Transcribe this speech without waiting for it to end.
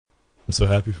I'm so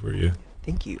happy for you.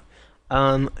 Thank you.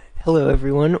 Hello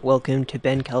everyone. Welcome to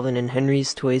Ben, Calvin, and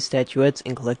Henry's Toys, Statuettes,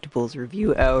 and Collectibles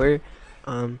Review Hour.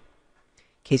 In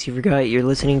case you forgot, you're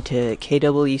listening to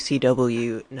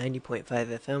KWCW 90.5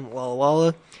 FM, Walla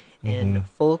Walla. And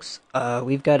folks,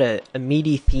 we've got a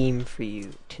meaty theme for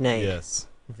you tonight. Yes.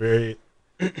 Very.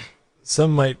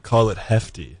 Some might call it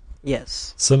hefty.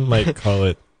 Yes. Some might call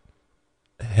it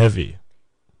heavy.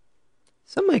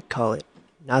 Some might call it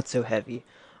not so heavy.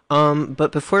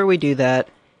 But before we do that,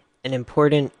 an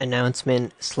important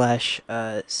announcement /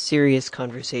 serious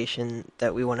conversation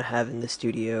that we want to have in the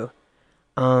studio.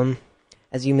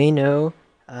 As you may know,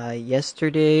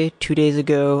 yesterday, 2 days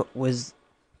ago, was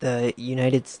the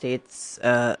United States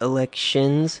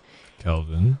elections.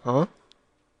 Calvin. Huh?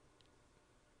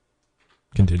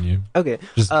 Continue. Okay.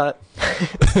 Just... The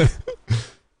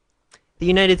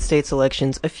United States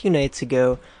elections a few nights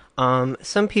ago.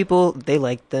 Some people, they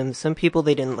liked them. Some people,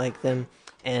 they didn't like them.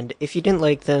 And if you didn't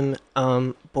like them,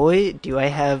 boy, do I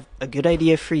have a good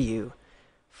idea for you.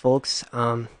 Folks,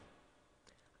 I'm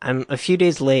a few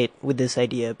days late with this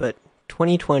idea, but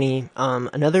 2020,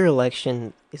 another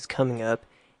election is coming up.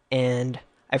 And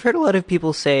I've heard a lot of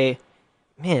people say,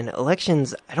 man,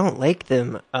 elections, I don't like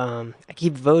them. I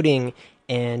keep voting,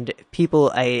 and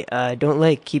people I don't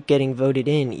like keep getting voted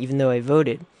in, even though I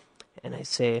voted. And I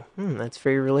say, that's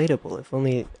very relatable. If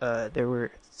only there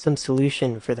were some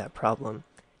solution for that problem.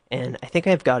 And I think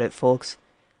I've got it, folks.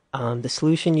 The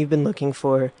solution you've been looking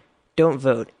for, don't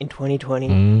vote in 2020.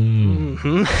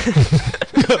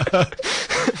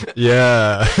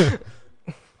 Yeah.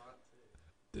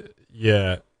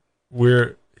 Yeah.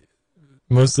 We're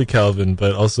mostly Calvin,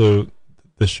 but also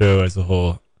the show as a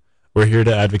whole. We're here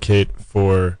to advocate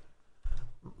for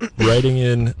writing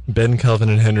in Ben, Calvin,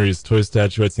 and Henry's Toy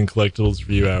Statuettes and Collectibles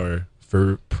Review Hour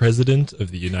for President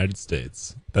of the United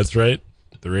States. That's right.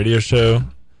 The radio show,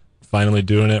 finally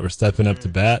doing it. We're stepping up to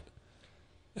bat,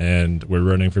 and we're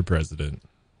running for president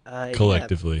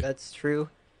collectively. Yeah, that's true.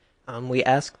 We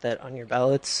ask that on your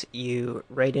ballots you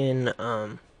write in,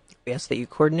 we ask that you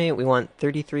coordinate. We want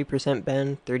 33%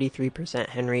 Ben, 33%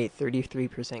 Henry,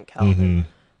 33% Calvin.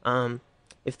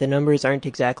 If the numbers aren't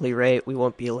exactly right, we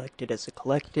won't be elected as a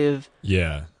collective.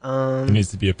 Yeah. It needs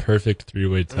to be a perfect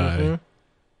three-way tie,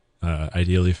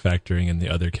 ideally factoring in the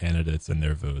other candidates and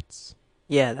their votes.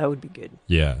 Yeah, that would be good.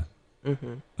 Yeah.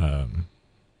 So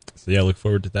yeah, look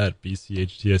forward to that.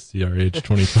 BCHTSCRH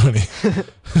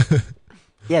 2020.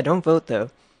 Yeah, don't vote,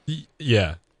 though.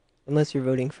 Yeah. Unless you're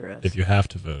voting for us. If you have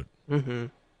to vote.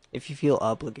 If you feel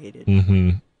obligated.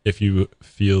 If you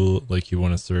feel like you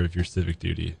want to serve your civic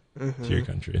duty to your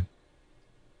country.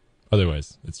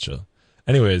 Otherwise, it's chill.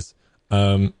 Anyways,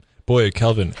 boy,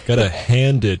 Calvin, gotta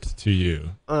hand it to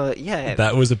you. Yeah.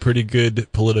 That was a pretty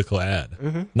good political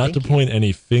ad. Not to point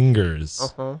any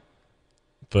fingers.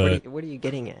 But what are you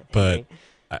getting at, But Henry?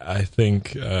 I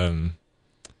think if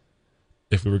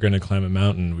we were going to climb a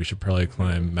mountain, we should probably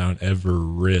climb Mount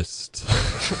Everest.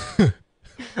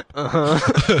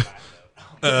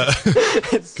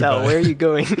 Sal, where are you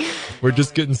going? We're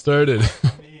just getting started.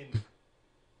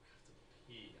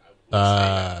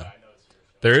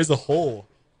 There is a hole.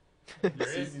 You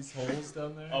see these holes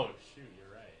down there? Oh, shoot, you're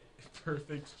right.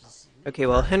 Perfect. Okay,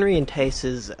 well, Henry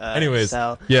entices Anyways,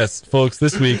 Sal. yes, folks,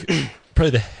 this week,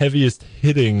 probably the heaviest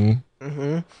hitting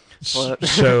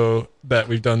show that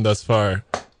we've done thus far.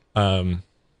 I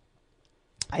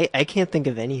can't think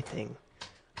of anything.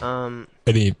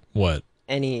 Any what?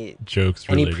 Any jokes?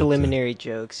 Any related preliminary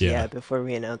jokes? Yeah. Yeah, before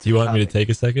we announce. Do you want me to topic. take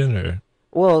a second, or?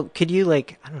 Well, could you I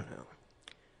don't know.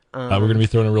 We're gonna be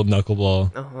throwing a real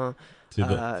knuckleball to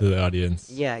the audience.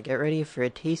 Yeah, get ready for a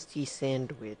tasty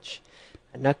sandwich,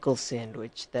 a knuckle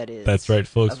sandwich. That is. That's right,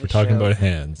 folks. of We're a talking show. about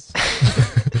hands.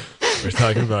 We're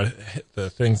talking about the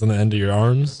things on the end of your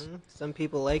arms. Some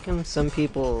people like them. Some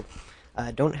people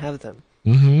don't have them.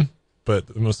 But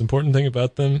the most important thing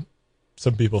about them,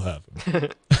 some people have them.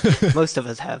 Most of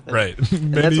us have them. Right.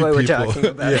 And that's why we're talking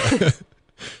about it.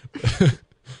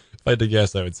 If I had to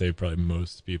guess, I would say probably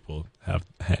most people have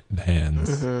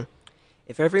hands.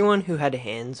 If everyone who had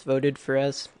hands voted for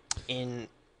us in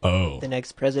Oh. the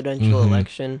next presidential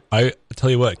election. I tell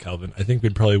you what, Calvin, I think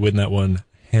we'd probably win that one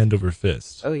hand over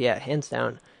fist. Oh, yeah, hands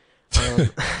down.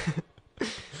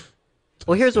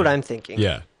 Well, here's what I'm thinking.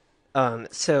 Yeah.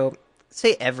 So,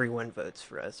 say everyone votes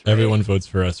for us, right? Everyone votes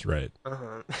for us, right?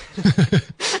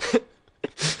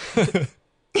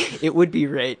 It would be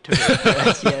right to vote for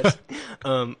us, yes.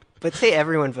 But say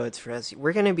everyone votes for us.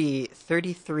 We're going to be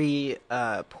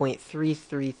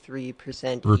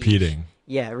 33.333% Repeating.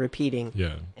 Yeah, repeating.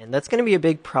 Yeah. And that's going to be a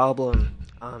big problem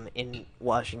in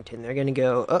Washington. They're going to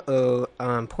go,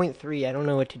 point 0.3, I don't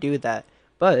know what to do with that.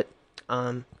 But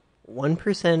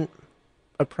 1%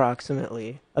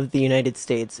 approximately of the United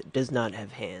States does not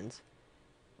have hands,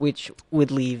 which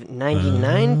would leave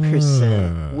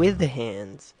 99% with with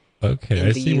hands Okay, in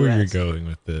I the see where you're US. going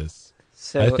with this.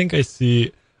 So I think I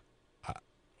see.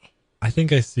 I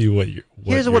think I see what you're.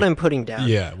 here's what I'm putting down.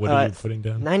 Yeah, what are you putting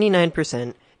down?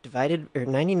 99% divided, or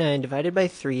 99 divided by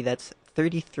 3, that's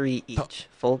 33 each,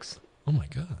 folks. Oh my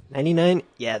god! 99,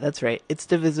 yeah, that's right. It's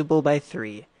divisible by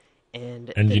 3.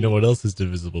 And And you know what else is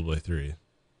divisible by 3?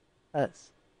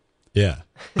 us. Yeah,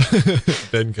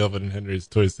 Ben Calvin and Henry's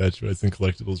Toy Statuettes and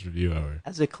Collectibles Review Hour.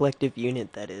 As a collective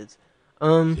unit, that is.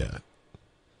 Yeah.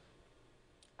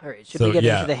 All right, should So, we get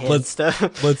yeah, into the hand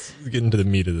stuff? Let's get into the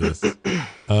meat of this.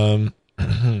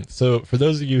 So, for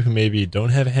those of you who maybe don't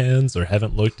have hands or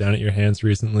haven't looked down at your hands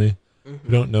recently, who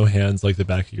don't know hands like the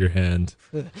back of your hand,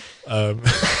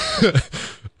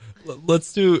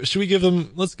 let's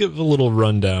give a little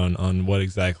rundown on what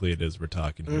exactly it is we're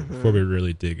talking here before we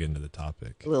really dig into the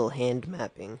topic. A little hand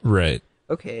mapping. Right,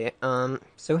 Okay,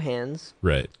 so hands.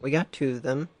 right. We got 2 of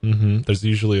them. There's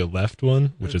usually a left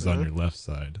one, which is on your left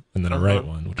side, and then a right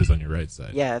one, which is on your right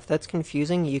side. Yeah, if that's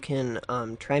confusing, you can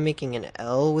try making an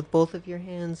L with both of your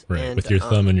hands. Right, and, with your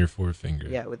thumb and your forefinger.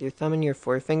 Yeah, with your thumb and your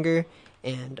forefinger,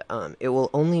 and it will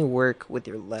only work with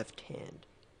your left hand.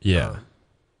 Yeah.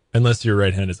 Unless your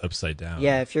right hand is upside down.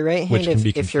 Yeah, if your right Which hand, can be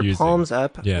if your confusing. palm's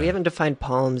up, Yeah. we haven't defined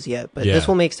palms yet, but Yeah. this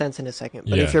will make sense in a second.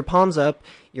 But Yeah. if your palm's up,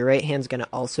 your right hand's going to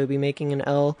also be making an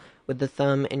L with the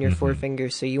thumb and your Mm-hmm. forefinger,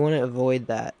 so you want to avoid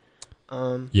that.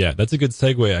 Yeah, that's a good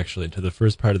segue, actually, to the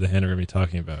first part of the hand we're going to be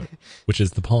talking about, which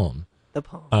is the palm. The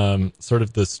palm. Sort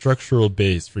of the structural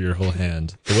base for your whole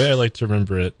hand. The way I like to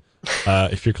remember it,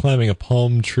 if you're climbing a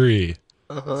palm tree,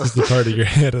 this is the part of your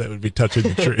hand that would be touching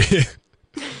the tree.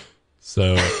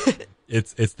 So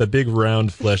it's the big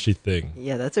round fleshy thing.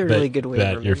 Yeah, that's a really good way of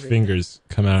that your remembering fingers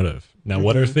come out of. Now,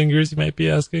 what are fingers, you might be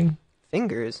asking?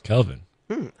 fingers. Calvin.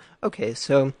 Okay,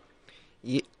 so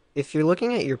if you're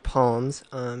looking at your palms,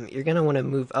 you're going to want to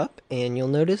move up, and you'll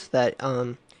notice that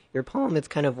your palm is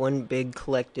kind of one big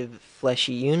collective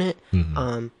fleshy unit.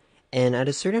 And at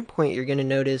a certain point, you're going to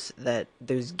notice that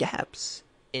there's gaps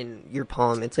in your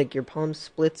palm. It's like your palm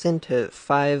splits into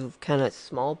 5 kind of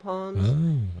small palms.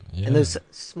 Oh, yeah. And those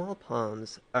small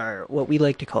palms are what we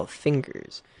like to call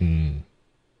fingers.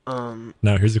 Now,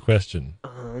 here's a question.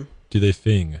 Do they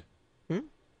fing?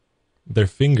 Their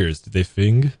fingers, do they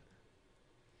fing?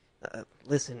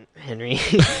 Listen, Henry,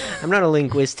 I'm not a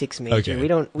linguistics major. Okay, We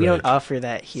don't right. offer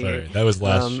that here. Sorry, that was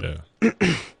last show.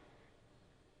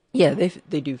 Yeah,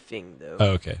 they do fing though. Oh,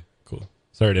 okay, cool.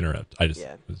 Sorry to interrupt. I just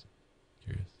Yeah. was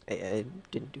curious. I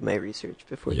didn't do my research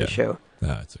before Yeah. the show.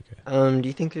 No, it's okay. Do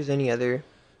you think there's any other?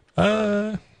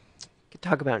 Uh, We could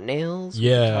talk about nails. We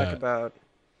Yeah. could talk about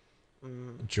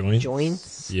joints?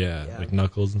 joints. Yeah, Yeah. like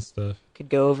knuckles and stuff. Could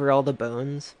go over all the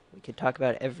bones. We could talk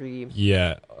about every.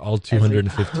 Yeah, all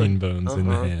 215 bones in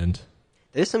the hand.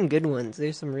 There's some good ones.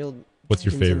 There's some real. What's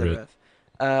your diamonds in the favorite?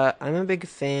 rough. I'm a big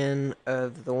fan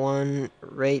of the one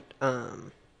right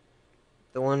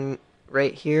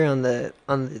here on the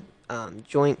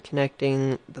joint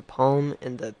connecting the palm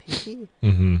and the pinky.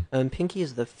 Mm-hmm. Pinky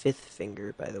is the 5th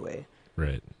finger, by the way.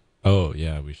 Right. Oh,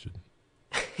 yeah, we should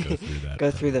go through that. Go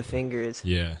through the probably. fingers.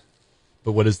 Yeah.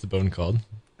 But what is the bone called?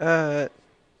 The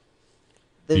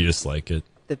You just like it.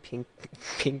 the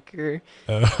pinker.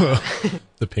 Oh,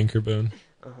 the pinker bone.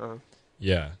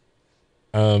 Yeah.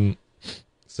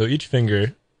 So each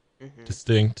finger,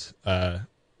 distinct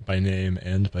by name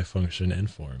and by function and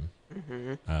form.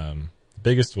 The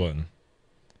biggest one,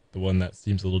 the one that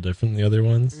seems a little different than the other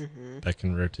ones, that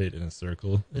can rotate in a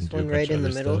circle. This and do a one bunch right of in the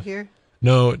other middle stuff. here.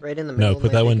 No, Right in the middle. no, of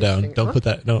put my that one biggest down. finger. Don't Huh? put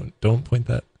that. No, don't point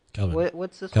that, Calvin.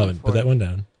 What's this Calvin, one for? put that one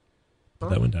down. Put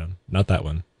Huh? that one down. Not that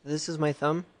one. This is my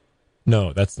thumb.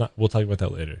 No, that's not. We'll talk about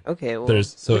that later. Okay. Well,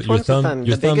 There's- so which your one's thumb- the thumb?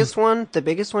 your The thumb- biggest one. The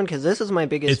biggest one, because this is my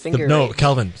biggest It's finger. no, right?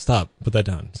 Calvin, stop. Put that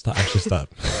down. Stop. Actually,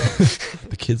 stop.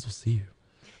 The kids will see you.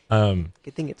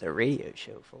 Good thing it's a radio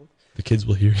show, folks. The kids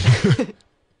will hear you.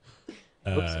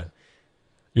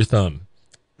 Your thumb.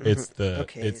 It's the.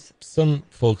 Okay. It's some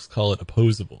folks call it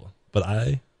opposable, but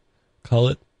I call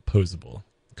it posable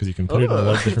because you can put it in a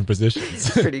lot of different positions.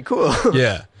 Pretty cool.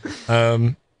 Yeah.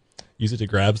 Use it to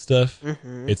grab stuff.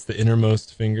 It's the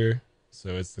innermost finger,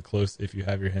 so it's the close. If you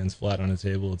have your hands flat on a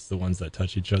table, it's the ones that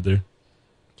touch each other.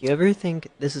 Do you ever think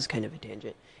this is kind of a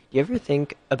tangent? Do you ever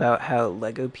think about how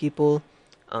Lego people,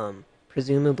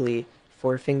 presumably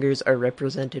forefingers are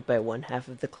represented by one half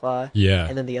of the claw, Yeah.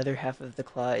 and then the other half of the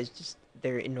claw is just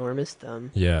their enormous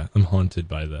thumb. Yeah, I'm haunted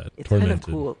by that. It's Tormented. kind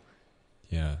of cool.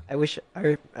 Yeah. I wish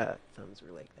our thumbs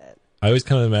were like that. I always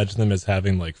kind of imagine them as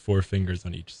having like 4 fingers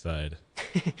on each side.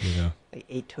 You know? Like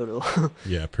 8 total.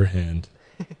 Yeah, per hand.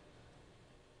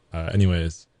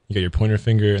 Anyways, you got your pointer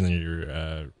finger, and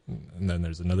then and then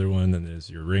there's another one. Then there's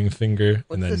your ring finger,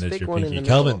 What's and then this there's big your one in pinky. the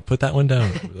Calvin, middle? put that one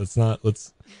down.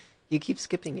 Let's. You keep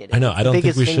skipping it. I know. It's I the don't think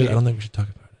biggest we should. finger. I don't think we should talk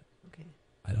about it. Okay.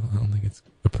 I don't think it's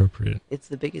appropriate. It's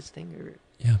the biggest finger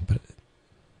Yeah, but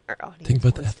our audience think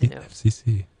about the wants to know.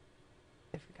 FCC.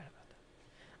 I forgot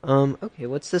about that. Okay,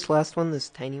 what's this last one? This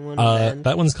tiny one? on the end?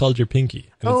 That one's called your pinky.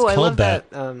 And Oh, it's I called love that.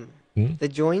 Hmm? The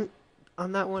joint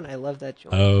on that one, I love that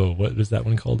joint. Oh, what was that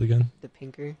one called again? The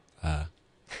pinker. Yeah.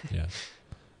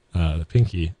 The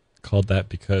pinky, called that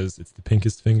because it's the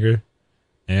pinkest finger,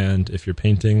 and if you're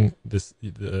painting this,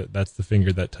 that's the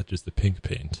finger that touches the pink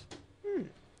paint.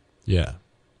 Yeah.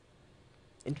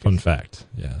 Interesting. Fun fact.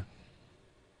 Yeah.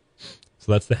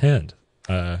 So that's the hand.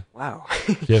 Wow.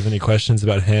 If you have any questions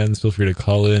about hands, feel free to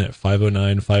call in at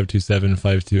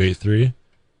 509-527-5283.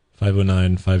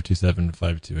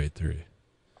 509-527-5283.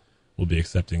 We'll be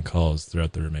accepting calls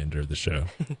throughout the remainder of the show.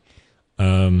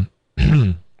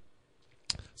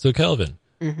 So, Calvin,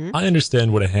 I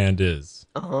understand what a hand is,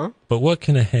 but what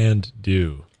can a hand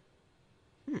do?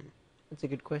 That's a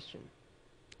good question.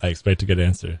 I expect a good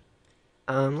answer.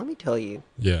 Let me tell you.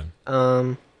 Yeah.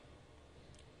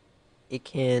 It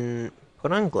can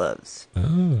put on gloves.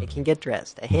 Oh, It can get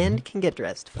dressed. A hand can get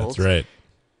dressed, folks. that's right.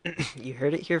 You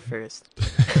heard it here first.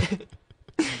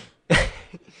 I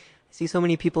see so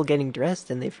many people getting dressed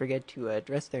and they forget to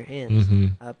dress their hands.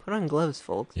 Put on gloves,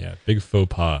 folks. Yeah, big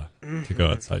faux pas to go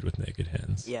outside with naked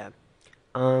hands. Yeah.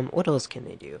 What else can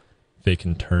they do? They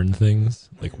can turn things,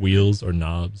 like wheels or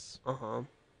knobs.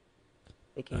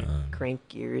 They can crank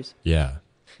gears, Yeah.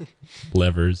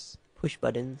 Levers. push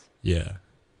buttons. Yeah.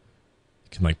 You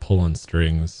can, like, pull on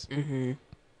strings.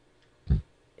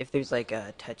 If there's like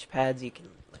touch pads, you can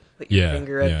like put your Yeah,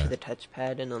 finger up yeah. to the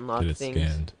touchpad and unlock Get it things.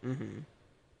 scanned.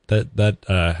 That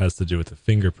has to do with the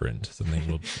fingerprint.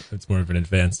 Something it's more of an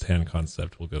advanced hand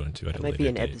concept we'll go into at That a might later be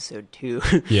an date. episode 2.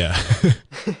 Yeah.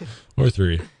 Or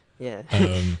 3. Yeah.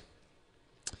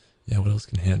 Yeah, what else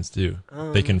can hands do?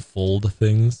 They can fold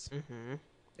things.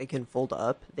 They can fold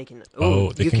up. They can.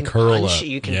 They you can curl punch. up.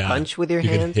 You can Yeah. punch with your You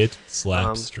hands. can hit,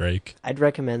 slap, strike. I'd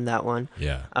recommend that one.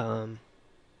 Yeah. You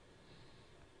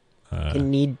can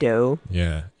knead dough.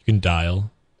 Yeah. You can dial,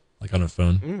 like on a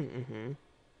phone.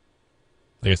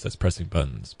 I guess that's pressing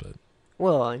buttons, but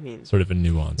Well, I mean, sort of a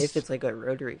nuance. if it's like a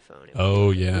rotary phone. it would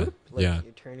Oh, be like, yeah. whoop, like Yeah.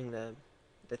 You're turning the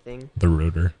thing. The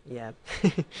rotor. Yeah.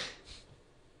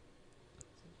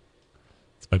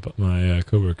 It's my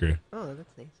coworker. Oh,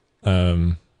 that's nice.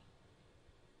 Um,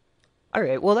 All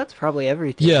right. Well, that's probably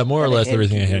everything. yeah, more or that less hand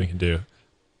everything a can hand do. can do.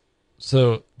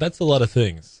 So that's a lot of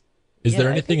things. Is there Yeah,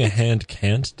 I anything think a hand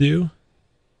can't do?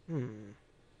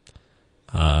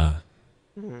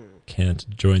 Can't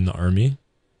join the army,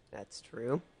 That's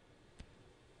true.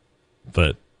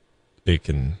 but it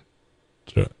can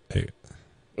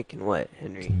It can what,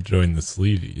 Henry? join the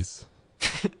sleeveys.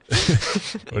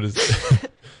 What is the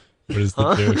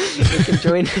joke? It can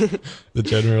join. The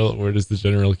general, where does the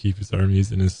general keep his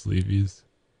armies? In his sleeveys?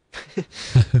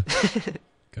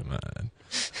 Come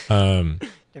on.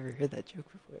 Never heard that joke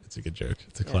before. It's a good joke.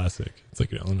 It's a classic. It's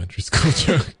like an elementary school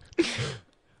joke.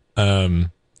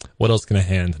 What else can a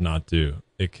hand not do?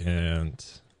 It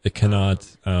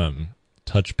cannot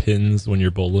touch pins when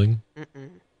you're bowling.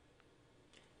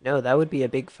 No, that would be a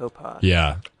big faux pas.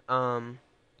 Yeah.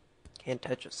 Can't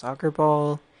touch a soccer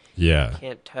ball. Yeah.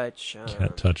 Can't touch.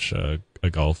 Can't touch a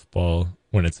golf ball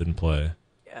when it's in play.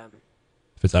 Yeah.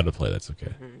 If it's out of play, that's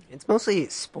okay. It's mostly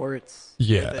sports.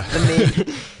 Yeah. The main,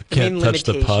 the Can't main touch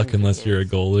the puck limitation unless you're a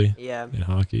is- goalie Yeah. in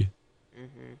hockey.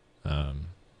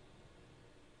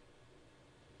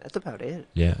 That's about it.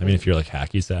 Yeah. I mean, if you're like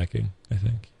hacky sacking, I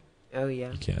think Oh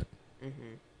yeah. you can't.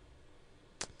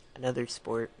 Another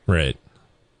sport. Right.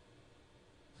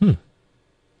 Can't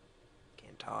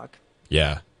talk.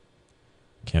 Yeah.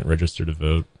 Can't register to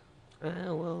vote,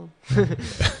 Well.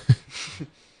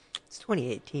 It's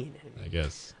 2018. I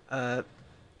guess. All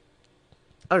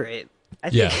right. I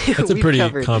Yeah. think That's a we've pretty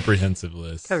covered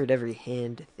list. every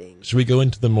hand thing. Should we go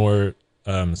into the more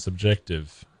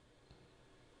subjective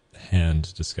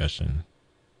hand discussion?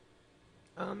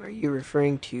 Are you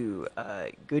referring to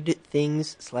good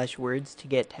things / words to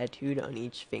get tattooed on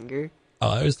each finger? Oh,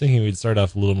 I was thinking we'd start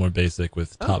off a little more basic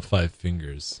with top 5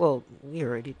 fingers. Well, we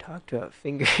already talked about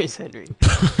fingers, Henry.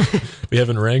 We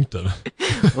haven't ranked them.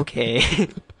 Okay.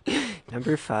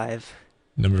 Number 5.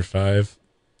 Number 5,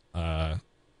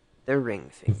 The ring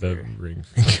The finger. ring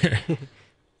finger.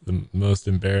 The most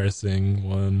embarrassing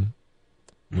one.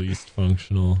 Least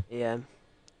functional. Yeah.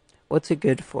 What's it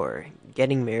good for?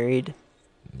 Getting married?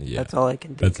 Yeah. That's all I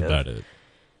can think That's of. about it.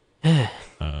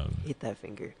 Hate that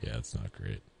finger. Yeah, it's not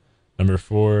great. Number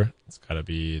 4, it's got to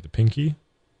be the pinky.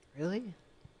 Really?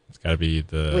 It's got to be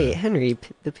the... Wait, Henry,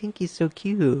 the pinky's so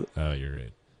cute. Oh, you're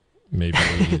right. Maybe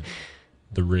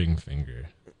the ring finger.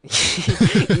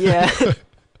 Yeah.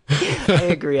 I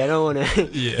agree. I don't want to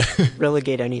Yeah.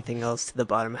 relegate anything else to the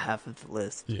bottom half of the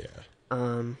list. Yeah.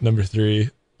 Um, Number 3,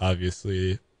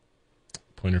 obviously,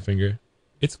 pointer finger.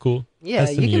 It's cool. yeah,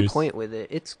 Has some you can use. point with it.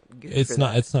 It's good It's for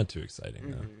not. that. It's not too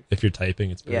exciting though. Mhm. If you're typing,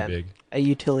 it's pretty Yeah. big. A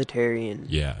utilitarian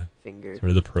Yeah. finger. Sort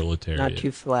of the proletariat. Not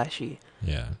too flashy.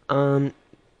 Yeah.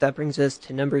 That brings us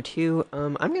to number 2.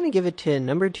 I'm going to give it to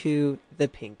number 2, the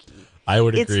pinky. I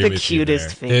would It's agree the with cutest you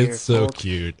there. finger, It's so folks.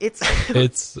 cute. It's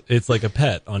It's like a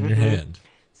pet on your Mhm. hand.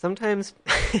 sometimes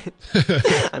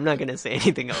I'm not going to say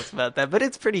anything else about that, but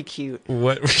it's pretty cute.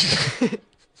 What?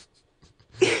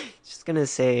 Just going to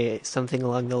say something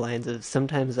along the lines of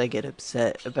sometimes I get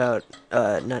upset about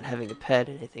not having a pet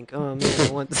and I think, "Oh man,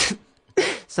 I want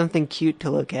something cute to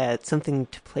look at, something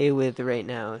to play with right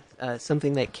now,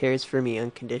 something that cares for me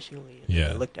unconditionally." And Yeah.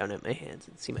 I look down at my hands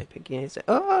and see my pinky and I say,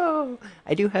 "Oh,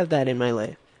 I do have that in my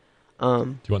life." Do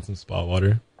you want some spa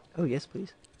water? Oh, yes,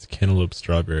 please. It's cantaloupe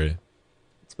strawberry.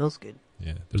 It smells good.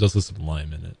 Yeah. There's also some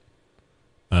lime in it.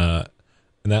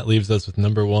 And that leaves us with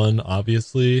number 1,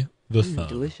 obviously, the thumb.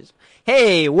 Delicious.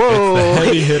 Hey, whoa! It's the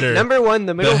heavy hitter. Number 1,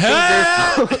 the middle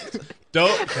finger.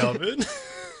 Don't, Calvin.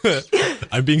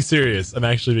 I'm being serious. I'm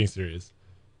actually being serious.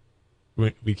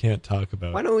 We can't talk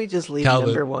about... Why don't we just leave Calvin.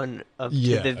 number 1 up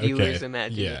Yeah, to the viewer's okay.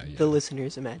 imagination, Yeah. the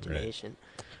listener's imagination?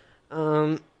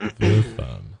 the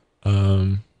thumb.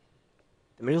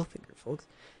 The middle finger, folks.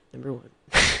 Number 1.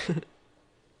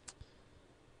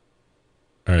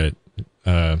 All right.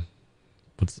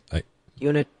 You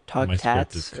want to talk My script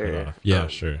tats? is cut Or, off. Yeah,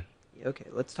 sure. Okay,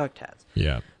 let's talk tats.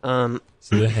 Yeah. So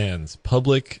the hands,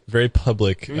 very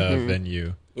public Mhm.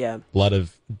 venue. yeah, A lot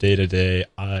of day-to-day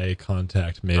eye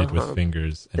contact made Uh-huh. with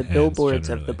fingers and the hands. billboards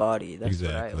of the generally. body. That's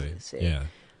Exactly. what I like to say. Yeah.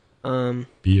 Um,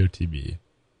 BOTB.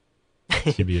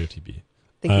 TBOTB.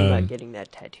 thinking about getting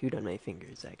that tattooed on my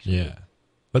fingers, actually. Yeah.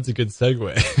 That's a good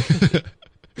segue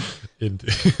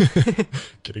into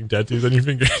getting tattoos on your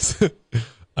fingers.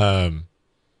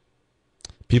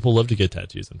 People love to get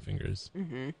tattoos on fingers.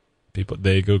 Mm-hmm.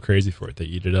 They go crazy for it. They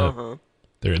eat it up. Uh-huh.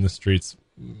 They're in the streets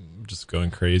just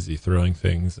going crazy, throwing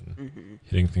things and Mm-hmm.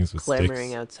 hitting things with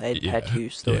Clamoring sticks. outside Yeah, tattoo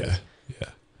stores. Yeah.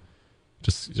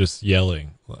 Just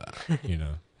yelling,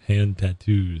 hand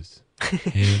tattoos.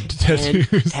 Hand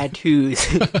tattoos. And tattoos.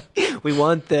 We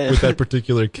want them. With that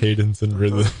particular cadence and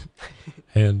rhythm.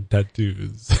 Hand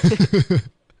tattoos.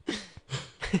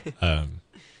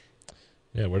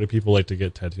 Yeah, where do people like to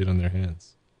get tattooed on their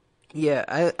hands?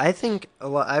 Yeah, I think a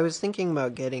lot. I was thinking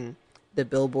about getting the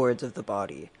billboards of the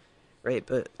body, right?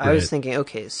 But I was Right. thinking,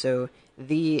 okay, so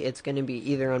it's going to be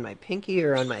either on my pinky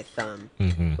or on my thumb,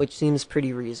 Mm-hmm. which seems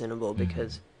pretty reasonable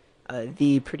because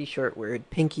the pretty short word,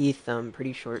 pinky, thumb,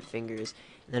 pretty short fingers.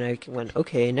 And then I went,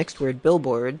 okay, next word,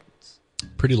 billboard.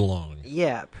 Pretty long.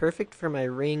 Yeah, perfect for my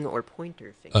ring or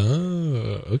pointer finger.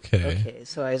 Oh, okay. Okay,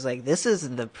 so I was like, this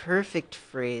is the perfect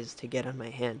phrase to get on my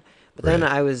hand. But then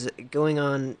Right. I was going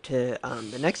on to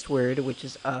the next word, which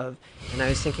is of, and I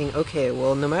was thinking, okay,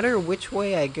 well, no matter which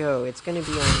way I go, it's going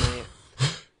to be on my...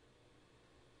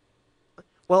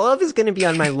 Well, of is going to be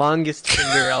on my longest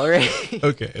finger, all right?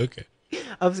 Okay.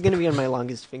 Of is going to be on my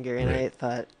longest finger, and I Right.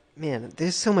 thought, man,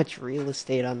 there's so much real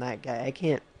estate on that guy. I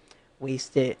can't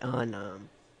waste it on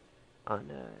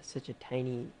such a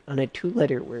tiny, on a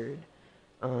 2-letter word.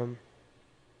 Mm-hmm.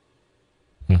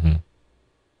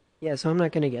 Yeah, so I'm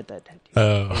not going to get that tattoo.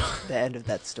 Oh, That's the end of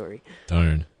that story.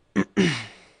 darn.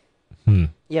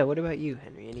 Yeah, what about you,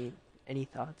 Henry? Any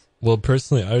thoughts? Well,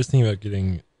 personally, I was thinking about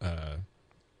getting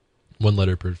 1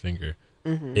 letter per finger.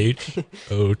 Mm-hmm.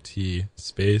 HOT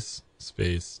space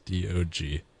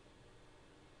DOG.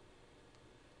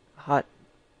 Hot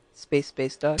space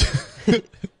dog?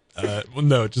 Well,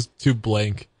 no, just 2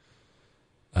 blank.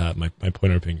 My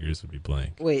pointer fingers would be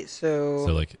blank. Wait, So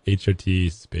like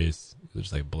HOT space,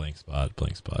 just like blank spot.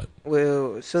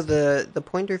 Whoa, so the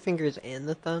pointer fingers and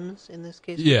the thumbs in this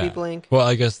case would Yeah. be blank? Well,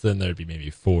 I guess then there'd be maybe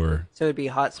 4. So it'd be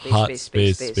hot space Hot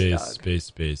space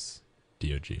space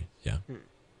dog. DOG. Yeah.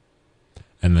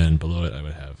 And then below it, I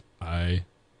would have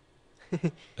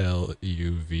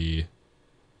ILUV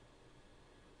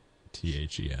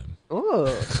THEM.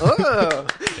 Oh.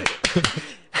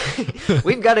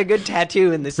 We've got a good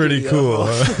tattoo in the Pretty studio. cool.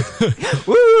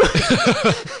 Woo!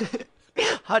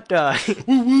 Hot dog.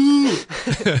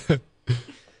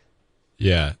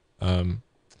 Yeah. So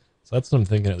that's what I'm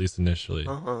thinking, at least initially,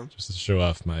 Uh-huh. just to show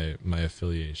off my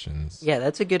affiliations. Yeah,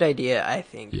 that's a good idea, I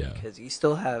think, Yeah. because you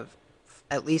still have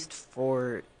at least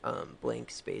 4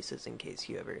 blank spaces in case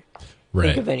you ever Right.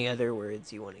 think of any other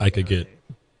words you want to I could get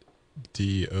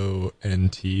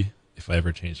DONT if I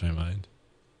ever change my mind.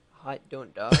 hot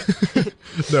don't dog.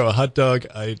 No, a hot dog.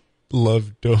 I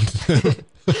love don't.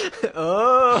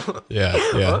 Oh, Yeah.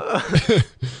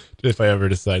 If I ever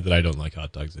decide that I don't like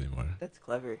hot dogs anymore. that's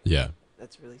clever. Yeah.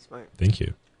 That's really smart. Thank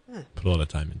you. Huh. Put a lot of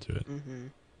time into it.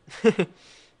 Mm-hmm.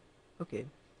 Okay.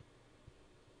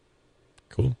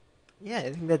 Cool. Yeah,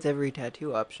 I think that's every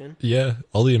tattoo option. Yeah,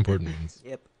 all the important ones.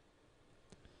 Yep.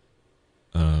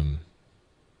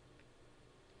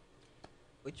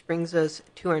 Which brings us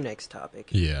to our next topic.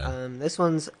 Yeah. This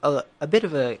one's a bit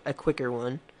of a quicker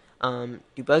one.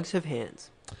 Do bugs have hands?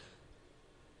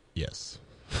 Yes.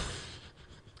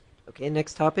 Okay,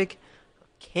 next topic.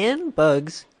 Can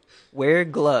bugs wear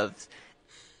gloves?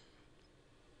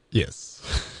 Yes.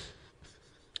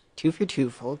 2 for 2,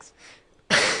 folks.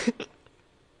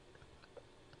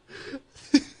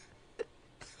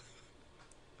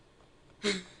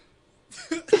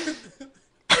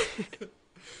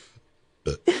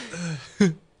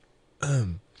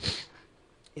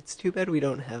 It's too bad we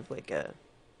don't have like a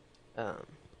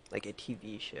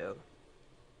TV show.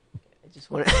 I just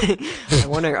want I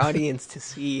want our audience to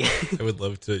see. I would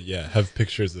love to, have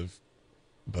pictures of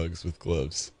bugs with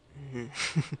gloves.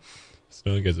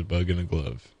 Snowing as a bug in a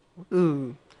glove.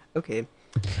 Ooh, okay.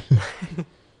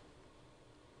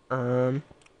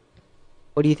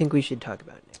 What do you think we should talk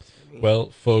about next? I mean, Well,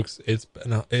 folks, it's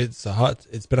been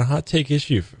a hot take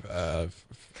issue for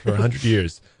 100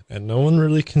 years, and no one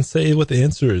really can say what the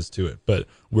answer is to it. But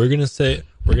we're gonna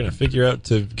figure out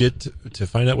to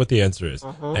find out what the answer is,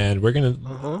 and we're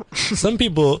gonna. Some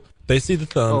people, they see the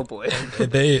thumb. oh boy.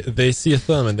 They see a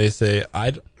thumb and they say,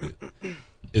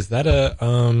 is that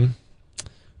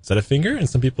a finger? And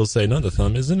some people say, no, the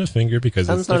thumb isn't a finger because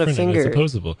Thumb's it's not a different and it's finger.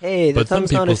 opposable. Hey, the But some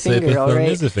thumb's people not a say the finger, all thumb right?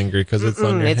 is a finger because it's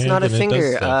on your It's hand not a and it finger.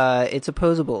 does stuff. It's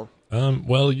opposable.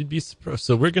 Well, you'd be surprised.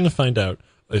 So we're gonna find out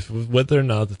whether or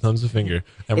not the thumb's a finger,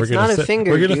 and It's not a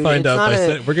finger, We're gonna dude. find It's out not by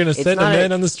a- we're gonna it's send a not a-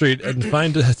 man on the street and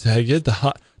find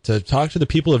to talk to the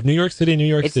people of New York City,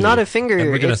 It's not a finger. And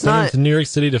we're gonna It's send him not- to New York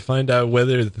City to find out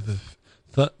whether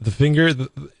the finger,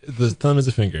 the thumb is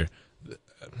a finger.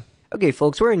 Okay,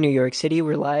 folks, we're in New York City.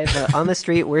 We're live on the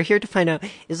street. We're here to find out,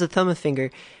 is the thumb a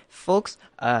finger? Folks,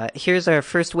 here's our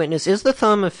first witness. Is the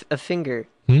thumb a finger?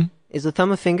 Is the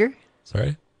thumb a finger?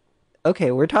 Sorry.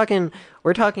 Okay, we're talking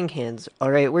hands.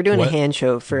 All right, we're doing What? a hand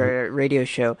show for a radio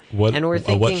show. What- And we're a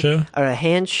thinking what show? A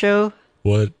hand show,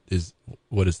 What is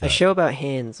that? a show about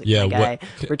hands. Yeah, my guy.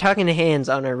 what- We're talking to hands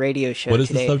on our radio show What is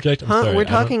the today. subject? I'm Huh? sorry, We're I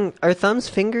don't- talking. Are thumbs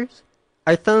fingers?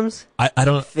 Are thumbs I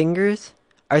don't. fingers?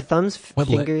 Are thumbs What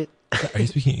la- fingers? Are you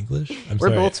speaking English? I'm We're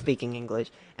sorry. both speaking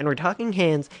English, and we're talking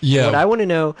hands. Yeah. And what I want to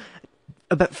know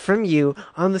about from you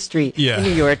on the street Yeah. in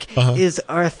New York Uh-huh. is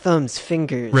our thumbs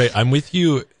fingers? Right, I'm with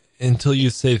you until you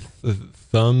say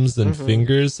thumbs and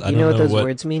fingers. I You don't know know what those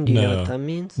words mean? Do you know No. what thumb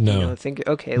means? No. Do you know what finger?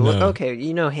 Okay, No. okay.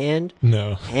 You know hand?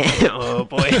 No. Hand. Oh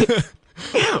boy.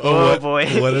 Oh boy.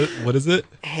 What is it?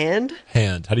 Hand?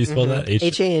 Hand. How do you spell that?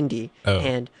 Hand. Oh.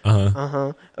 Hand. Uh-huh.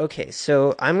 Uh-huh. Okay,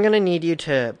 so I'm going to need you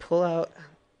to pull out,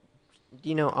 do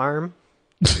you know arm?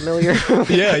 Familiar?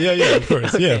 Yeah, of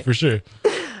course. Yeah, Okay. for sure.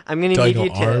 I'm going to need you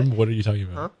Talking to... arm? What are you talking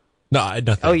about? No,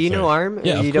 nothing. Oh, you sorry. know arm?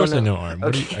 Yeah, You of don't course I know- know arm.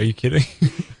 What Okay. are you kidding?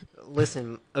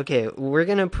 Listen, okay, we're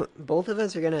going to put... Both of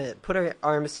us are going to put our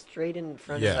arms straight in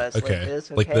front of Yeah, us okay. like this,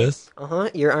 okay? Like this? Uh-huh.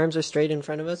 Your arms are straight in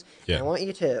front of us. Yeah. And I want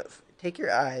you to take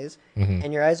your eyes, Mm-hmm.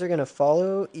 and your eyes are going to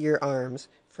follow your arms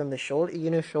from the shoulder. You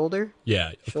know shoulder? Yeah,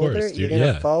 of Shoulder. course, You're dude. going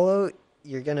to Yeah. follow...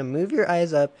 You're going to move your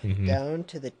eyes up Mm-hmm. down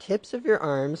to the tips of your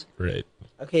arms. Right.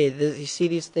 Okay, you see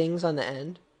these things on the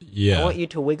end? Yeah. I want you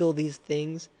to wiggle these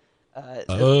things.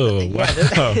 Oh, yeah,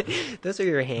 wow. those are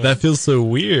your hands. That feels so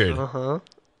weird. Uh-huh.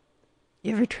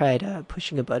 You ever tried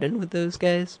pushing a button with those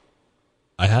guys?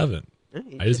 I haven't.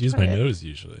 You I just should use try my it. nose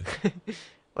usually.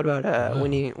 What about Wow.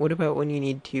 when you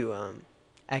need to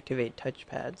activate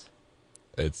touchpads?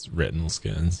 It's retinal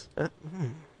scans.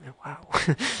 Wow.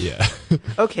 Yeah.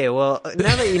 Okay, well,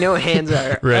 now that you know what hands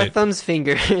are, Right. thumbs,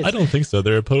 fingers. I don't think so.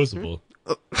 They're opposable.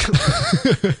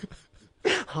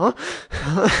 Huh?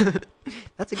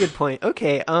 That's a good point.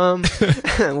 Okay,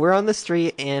 we're on the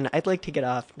street, and I'd like to get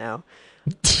off now.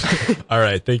 All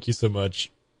right. Thank you so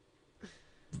much,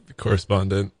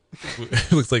 correspondent.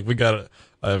 It looks like we got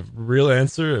a real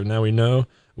answer. Now we know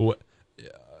what.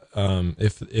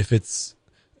 If it's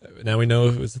now we know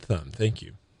if it was a thumb. Thank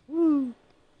you. Woo.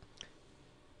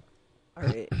 All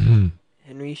right,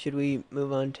 Henry. Should we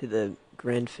move on to the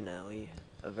grand finale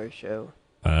of our show?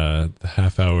 The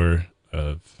half hour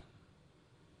of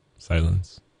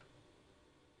silence.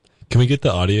 Can we get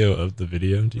the audio of the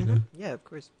video? Do you know? Yeah, of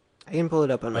course. I can pull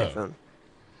it up on my Oh. phone.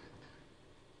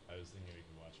 I was thinking we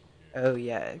can watch it here. Oh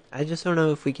yeah, I just don't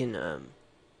know if we can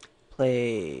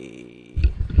play.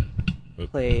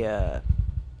 What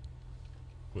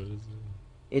is it?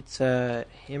 It's a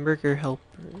Hamburger Helper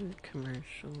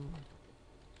commercial.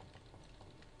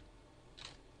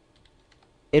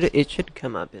 It should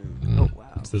come up in. Oh wow.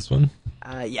 It's this one?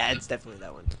 Yeah, it's definitely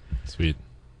that one. Sweet.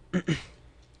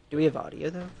 Do we have audio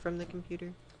though from the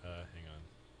computer? Hang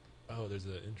on. Oh, there's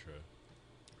an intro.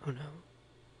 Oh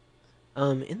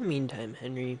no. In the meantime,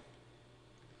 Henry,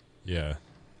 Yeah.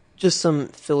 just some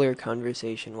filler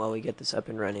conversation while we get this up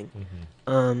and running.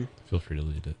 Feel free to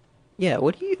lead it. Yeah,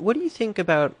 what do you think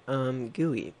about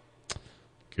Gooey?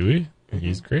 Gooey?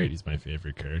 He's great. He's my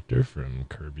favorite character from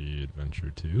Kirby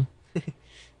Adventure 2.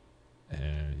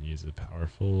 And he's a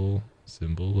powerful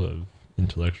symbol of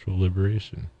intellectual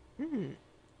liberation.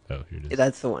 Oh, here it is.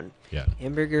 That's the one. Yeah.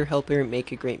 Hamburger Helper,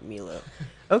 make a great Milo.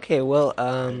 Okay, well,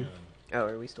 oh,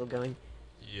 are we still going?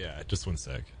 Yeah, just one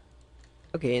sec.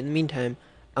 Okay, in the meantime,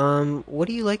 what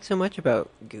do you like so much about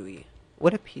Gooey?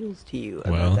 What appeals to you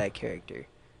about Well, that character?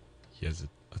 He has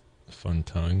a fun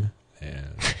tongue,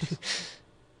 and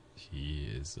he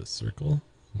is a circle,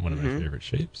 one of my favorite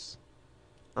shapes.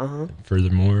 Uh-huh. And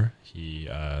furthermore, he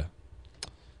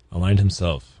aligned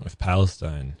himself with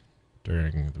Palestine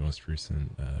during the most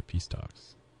recent peace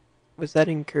talks. Was that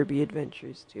in Kirby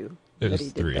Adventures too? It that was he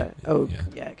did 3. That? Oh, Yeah.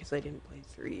 yeah, because I didn't play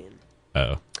 3 in.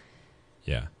 Oh,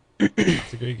 yeah.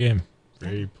 It's a great game.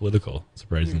 Very political,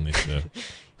 surprisingly so.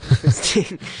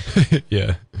 Interesting.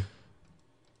 Yeah.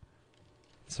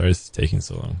 Sorry it's taking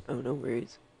so long. Oh, no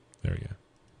worries. There we go.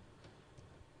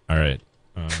 All right.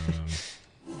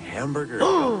 Hamburger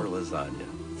helper lasagna.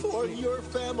 For your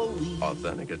family.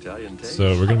 Authentic Italian taste.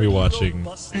 So we're going to be watching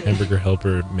Hamburger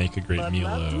Helper make a great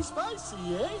Milo.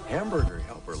 Hamburger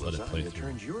helper Let it play lasagna through.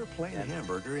 turns your plain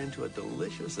hamburger into a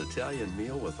delicious Italian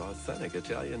meal with authentic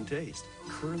Italian taste.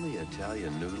 Curly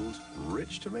Italian noodles,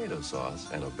 rich tomato sauce,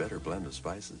 and a better blend of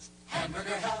spices. You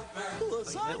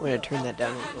might want to turn that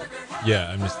down a little. Yeah,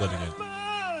 I'm just letting it.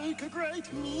 Make a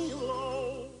great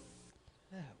meal.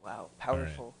 Wow, All right.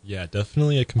 powerful. Yeah,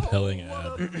 definitely a compelling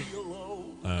ad.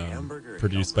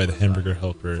 Produced by the Hamburger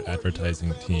Helper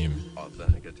advertising team.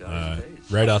 Authentic Italian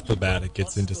taste. Right off the bat, it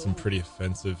gets into some pretty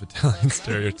offensive Italian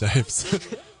stereotypes.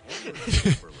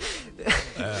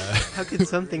 How could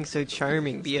something so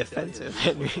charming be offensive,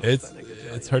 Henry?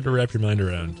 It's hard to wrap your mind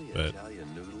around, but Italian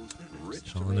noodles,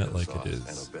 rich telling it tomato like sauce, it and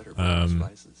is. a better blend of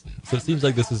spices. So it seems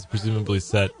like this is presumably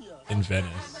set in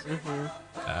Venice.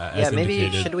 Yeah, As maybe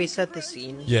indicated. should we set the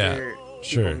scene Yeah, for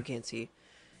sure. people who can't see?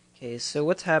 Okay, so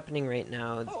what's happening right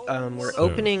now? We're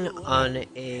opening on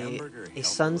a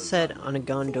sunset on a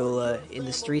gondola in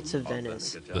the streets of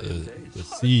Venice. The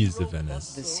seas of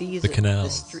Venice. The seas, The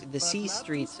canals. the sea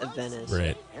streets of Venice.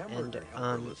 Right. And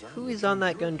who is on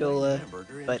that gondola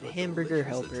but Hamburger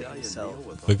Helper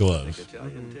himself? The glove.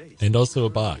 And also a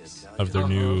box of their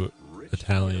new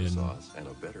Italian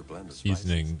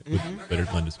seasoning with better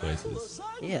blend of spices.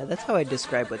 Yeah, that's how I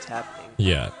describe what's happening.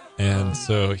 Yeah. And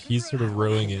so he's sort of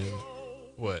rowing in.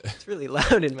 What? It's really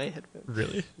loud in my headphones.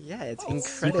 Really? Yeah, it's super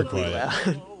incredibly quiet.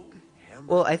 loud.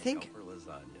 Well, I think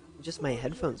just my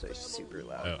headphones are super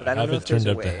loud, Oh, but I I don't have know it if there's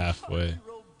turned a up to way. halfway.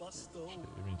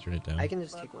 Let me turn it down. I can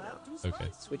just take one out. Okay.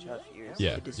 Switch off ears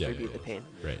Yeah, to distribute yeah. the pain.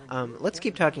 Right. Let's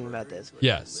keep talking about this.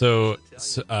 Yeah, so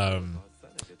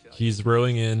he's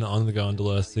rowing in on the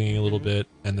gondola, singing a little bit,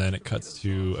 and then it cuts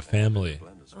to a family.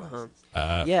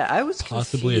 Yeah, I was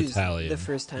possibly confused Italian. the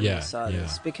first time I Yeah, saw yeah.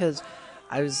 this because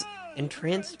I was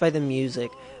entranced by the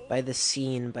music, by the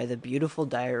scene, by the beautiful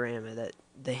diorama that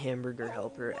the Hamburger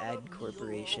Helper Ad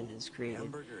Corporation has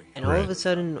created. And all of a Right.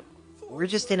 sudden, we're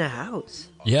just in a house.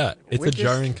 Yeah, it's We're a just-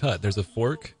 jarring cut. There's a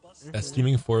fork, a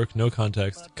steaming fork, no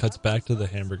context, cuts back to the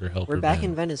Hamburger Helper. We're back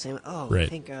van. in Venice. And, oh, Right.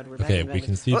 thank God, we're back Okay, in we Venice.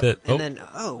 can see Oh, that- And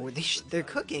oh. then, they're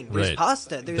cooking. There's Right.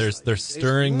 pasta. They're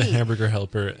stirring the meat. Hamburger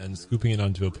Helper and scooping it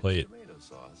onto a plate.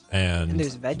 And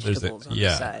there's vegetables on the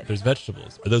yeah, side. there's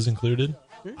vegetables. Are those included?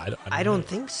 I don't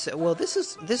think so. Well, this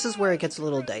is where it gets a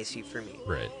little dicey for me.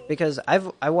 Right. Because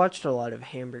I watched a lot of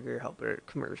Hamburger Helper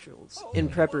commercials in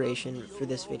preparation for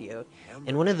this video,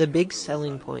 and one of the big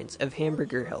selling points of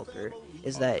Hamburger Helper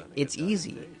is that it's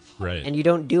easy. Right. And you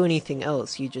don't do anything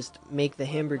else. You just make the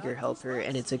hamburger helper,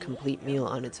 and it's a complete meal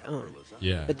on its own.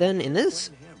 Yeah. But then in this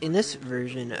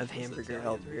version of Hamburger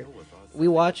Helper,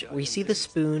 we see the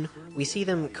spoon, we see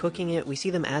them cooking it, we see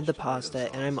them add the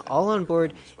pasta, and I'm all on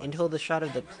board until the shot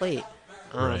of the plate.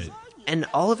 Right. And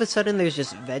all of a sudden, there's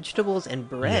just vegetables and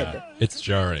bread. Yeah, it's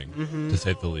jarring, to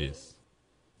say the least.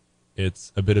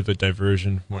 It's a bit of a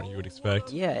diversion from what you would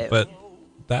expect. Yeah. But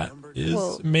that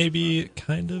is maybe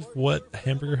kind of what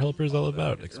Hamburger Helper is all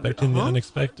about, expecting the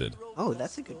unexpected. Oh,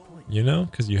 that's a good point. You know,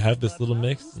 because you have this little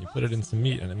mix, and you put it in some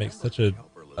meat, and it makes such a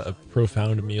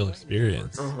profound meal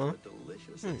experience. So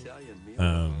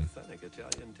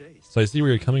I see where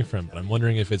you're coming from, but I'm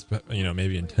wondering if it's,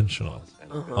 maybe intentional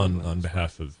on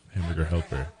behalf of Hamburger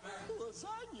Helper.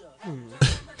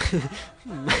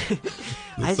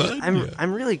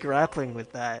 I'm really grappling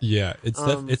with that. Yeah,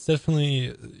 it's definitely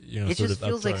It sort just of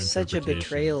feels up to like our such a interpretation.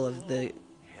 betrayal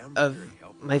of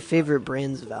my favorite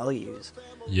brand's values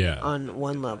Yeah, on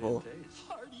one level.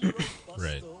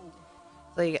 right.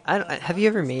 Like, have you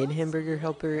ever made Hamburger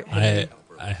Helper? I haven't.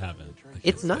 I can't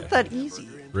It's say not I that haven't. easy.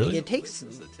 Really? Like, it takes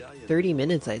 30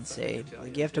 minutes, I'd say.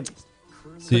 Like, you have to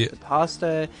See, cook the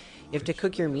pasta. You have to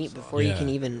cook your meat before you Yeah. can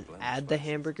even add the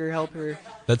Hamburger Helper.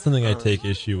 that's something I take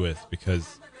issue with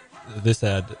because this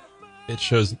ad, it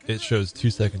shows 2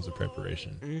 seconds of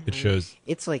preparation. It shows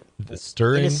It's like the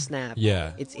stirring, in a snap.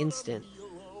 yeah, It's instant.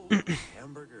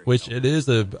 which it is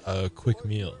a quick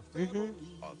meal.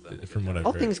 From what I've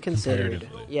All heard, things considered,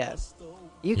 comparatively. yes.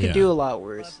 You could Yeah. do a lot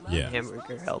worse than Yeah.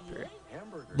 Hamburger Helper.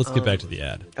 Let's get back to the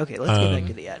ad. Okay, let's get back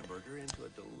to the ad.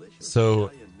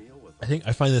 So,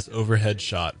 I find this overhead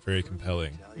shot very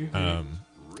compelling.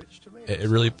 It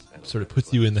really sort of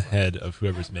puts you in the head of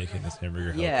whoever's making this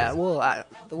hamburger helper. Yeah, well, the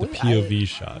the way POV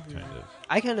shot, kind of.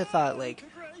 I kind of thought, like,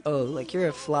 oh, like you're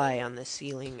a fly on the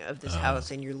ceiling of this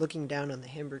house and you're looking down on the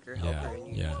Hamburger Helper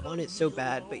and you yeah. want it so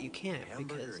bad, but you can't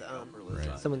because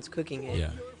Right. someone's cooking it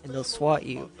Yeah. and they'll swat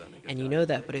you. And you know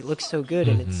that, but it looks so good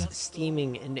and it's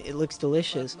steaming and it looks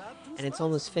delicious and it's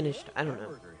almost finished. I don't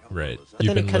know. Right. But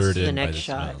You've then it been cuts lured to the in by next the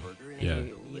shot. smell. And Yeah.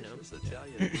 you know.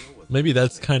 Maybe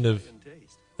that's kind of,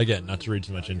 again, not to read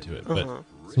too much into it, but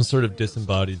some sort of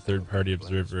disembodied third-party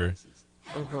observer,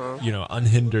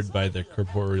 unhindered by their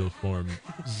corporeal form,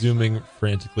 zooming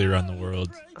frantically around the world,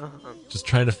 just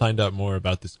trying to find out more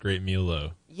about this great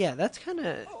meal. Yeah, that's kind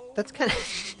of it's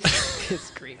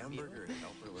great.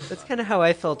 That's kind of how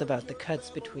I felt about the cuts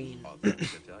between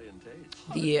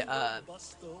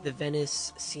the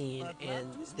Venice scene and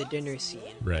the dinner scene.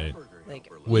 Right.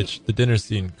 Like Which the dinner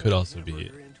scene could also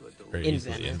be very in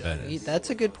easily in Venice. Venice. That's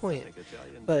a good point.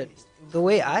 But the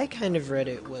way I kind of read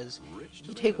it was,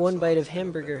 you take one bite of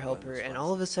Hamburger Helper, and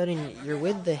all of a sudden you're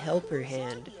with the helper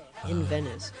hand in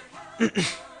Venice.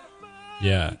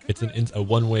 Yeah, it's a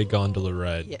one-way gondola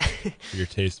ride Yeah. for your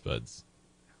taste buds.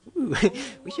 Ooh,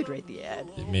 we should write the ad.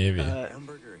 Maybe.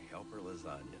 Hamburger helper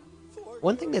lasagna.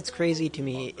 One thing that's crazy to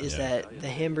me is Yeah. that the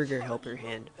Hamburger Helper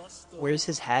hand wears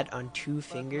his hat on 2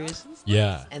 fingers,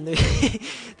 Yeah, and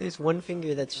there's one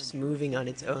finger that's just moving on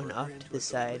its own off to the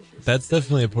side. that's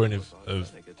definitely a point of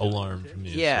alarm for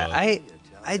me. Yeah, as well.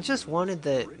 I just wanted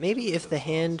maybe if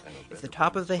the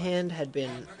top of the hand had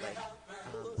been like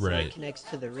so Right. it connects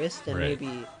to the wrist, and Right.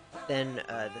 maybe then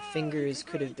the fingers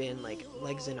could have been like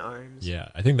legs and arms. Yeah,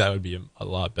 I think that would be a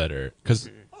lot better. Because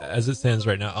as it stands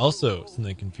right now, also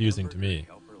something confusing to me,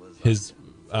 his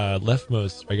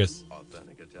leftmost, I guess,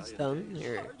 Thumb,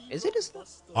 or is it his thumb?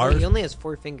 Our- He only has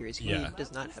 4 fingers. He Yeah.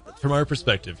 does not have a from our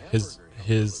perspective, his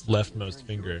leftmost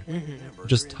finger,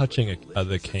 just touching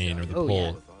the cane or the Oh,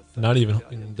 pole, not even,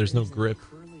 there's no grip,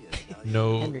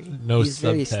 no Henry, no he's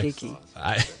very subtext. sticky.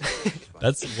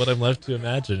 That's what I'm left to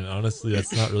imagine. Honestly,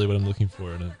 that's not really what I'm looking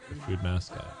for in a food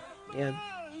mascot. Yeah.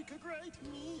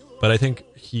 But I think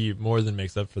he more than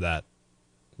makes up for that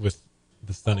with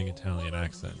the stunning Italian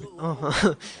accent.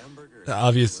 Uh-huh.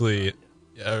 Obviously,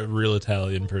 a real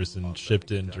Italian person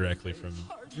shipped in directly from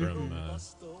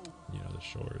the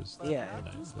shores. Yeah,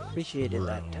 Nice, appreciated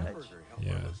that Rome. touch.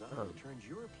 Yeah, Turns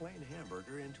your plain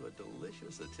hamburger into a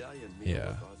delicious Italian meal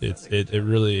yeah. with authentic It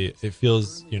really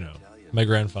feels, my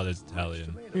grandfather's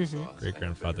Italian, Mm-hmm. great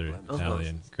grandfather Uh-huh.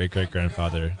 Italian, great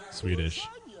grandfather Swedish.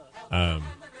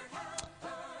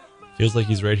 Feels like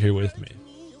he's right here with me.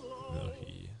 Even though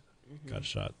he got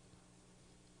shot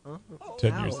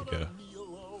 10 years Wow. ago.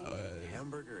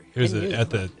 hamburger. It was 10 years at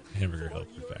the Hamburger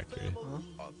Helper factory.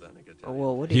 Authentic Italian. Oh,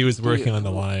 well, what did He was do? working on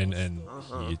the line, and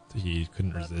he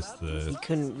couldn't resist He the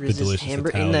couldn't resist delicious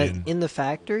hamburger Italian. in the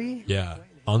factory. Yeah,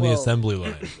 on the Whoa. assembly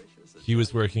line. He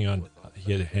was working on.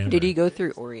 He had a hamburger. Did he go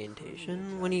through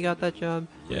orientation when he got that job?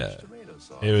 Yeah,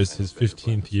 It was his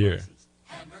 15th year.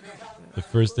 The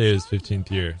first day of his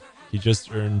 15th year. He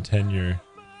just earned tenure,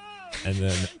 and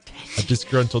then a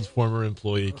disgruntled former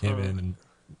employee came in and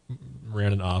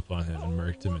ran an op on him and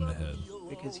murked him in the head.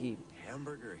 Because he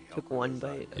took one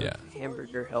bite of Yeah.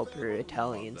 Hamburger Helper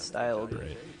Italian style.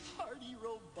 Right.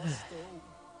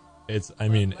 That's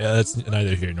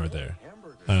neither here nor there.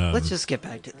 Let's just get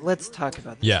back to. Let's talk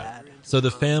about the Yeah. dad. So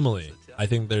the family. I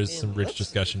think there's some rich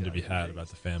discussion to be had about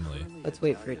the family. Let's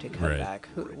wait for it to come Right. back.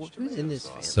 Who's in this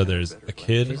family? So there's a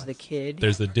kid. There's the kid.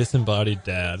 There's the disembodied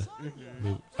dad.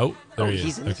 Who, there he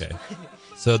he's is. in this Okay.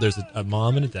 So there's a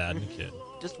mom and a dad and a kid.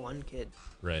 Just one kid.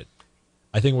 Right.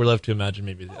 I think we're left to imagine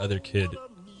maybe the other kid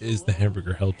is the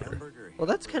hamburger helper, Well,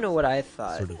 that's kind of what I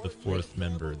thought. sort of the fourth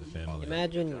member of the family.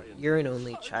 Imagine you're an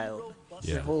only child.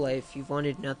 Your Yeah. whole life, you've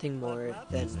wanted nothing more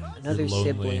than another You're lonely,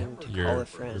 sibling to you're, call a You're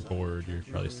friend. bored. You're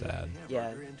probably sad.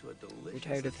 Yeah. You're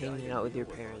tired of hanging out with your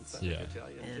parents. Yeah.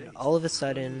 And all of a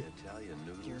sudden,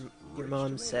 your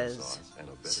mom says,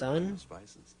 "Son,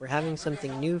 we're having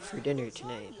something new for dinner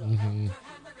tonight.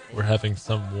 We're having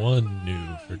someone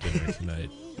new for dinner tonight.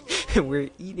 We're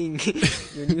eating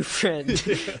your new friend,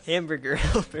 Hamburger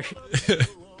Helper."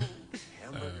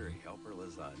 Hamburger helper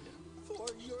lasagna.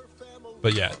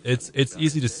 But yeah, it's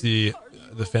easy to see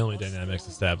the family dynamics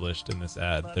established in this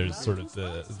ad. There's sort of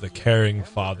the caring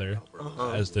father,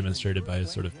 as demonstrated by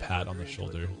his sort of pat on the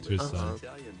shoulder to his son.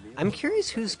 I'm curious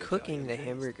who's cooking the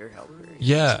Hamburger Helper.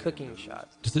 Yeah. His cooking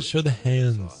shots. Does it show the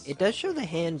hands? It does show the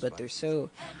hand, but they're so.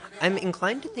 I'm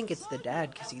inclined to think it's the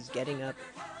dad because he's getting up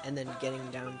and then getting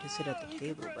down to sit at the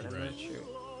table, but I'm not sure.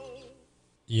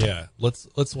 Yeah, let's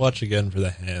watch again for the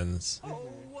hands.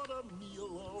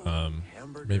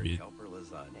 Maybe Helper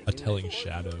lasagna. a telling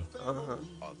shadow.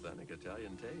 Authentic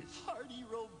Italian taste.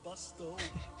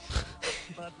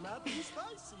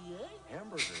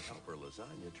 Hamburger helper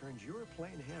lasagna turns your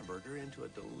plain hamburger into a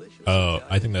delicious. Oh, Italian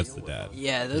I think that's meal the dad.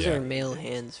 Yeah, those Yeah. are male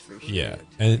hands for sure. Yeah,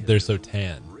 and they're so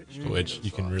tan, which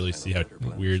you can really see how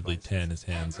weirdly tan his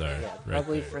hands are. Yeah, right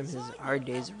probably there. from his hard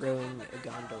days rowing a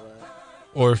gondola.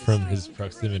 Or from his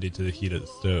proximity to the heat of the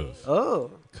stove,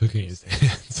 Oh, cooking his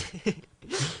hands.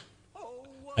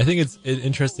 I think it's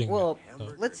interesting. well,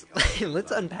 Oh, let's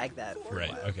let's unpack that. For a right.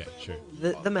 while. Okay. Sure.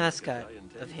 The mascot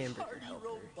of Hamburger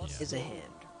Helper is a hand,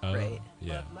 right?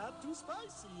 Yeah.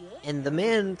 And the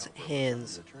man's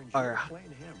hands are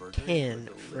tan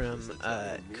from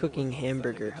cooking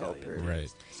Hamburger Helper. Right.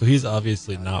 So he's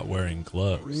obviously not wearing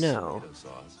gloves. No.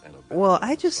 Well,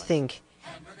 I just think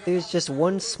there's just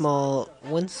one small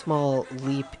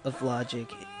leap of logic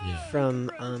Yeah.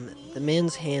 from the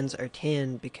man's hands are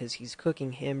tan because he's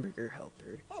cooking Hamburger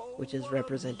Helper, which is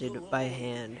represented by a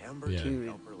hand. Yeah.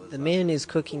 To the man is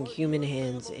cooking human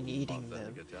hands and eating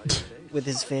them with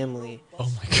his family. Oh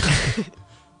my god.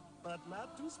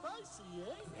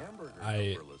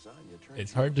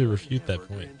 It's hard to refute that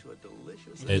point.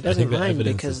 He I doesn't think the mind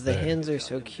evidence because is the there. hands are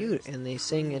so cute and they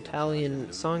sing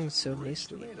Italian songs so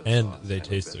nicely. And they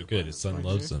taste so good. His son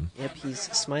loves them. Yep, he's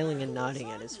smiling and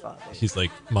nodding at his father. He's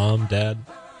like, "Mom, Dad,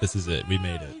 this is it. We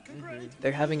made it."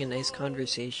 They're having a nice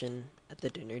conversation at the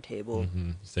dinner table.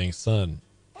 He's saying, "Son,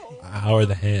 how are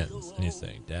the hands?" And he's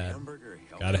saying, "Dad,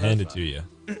 gotta hand it to you.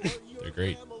 They're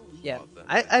great." Yeah,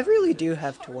 I really do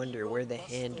have to wonder where the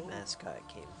hand mascot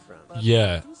came from.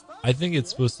 Yeah, I think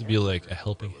it's supposed to be like a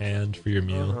helping hand for your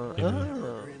meal. You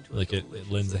know? Oh, Like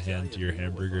it lends a hand to your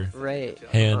hamburger. right.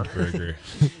 Hand burger.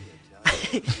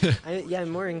 I'm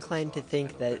more inclined to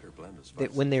think that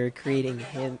when they were creating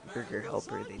Hamburger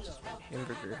Helper, they just went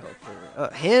Hamburger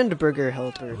Helper. Handburger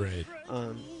Helper. Right.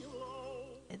 And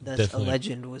thus Definitely. a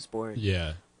legend was born.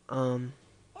 Yeah.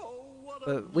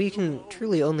 But we can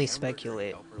truly only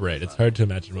speculate. Right. It's hard to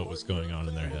imagine what was going on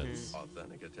in their heads.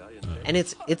 Authentic Italian And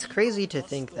it's crazy to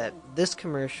think that this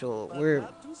commercial, we're,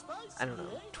 I don't know,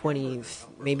 20,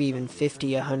 maybe even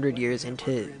 50, 100 years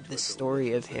into the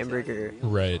story of Hamburger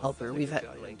Right. Helper. We've had,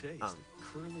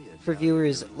 for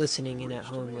viewers listening in at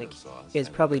home, like, you guys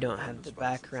probably don't have the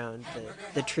background,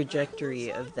 the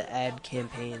trajectory of the ad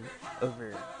campaign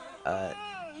over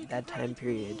that time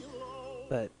period.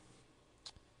 But,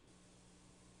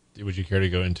 Would you care to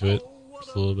go into it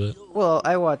just a little bit? well,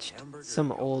 I watched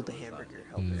some old Hamburger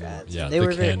Helper ads. Yeah, and they the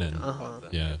were canon.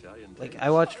 Very, Yeah. Like, I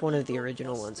watched one of the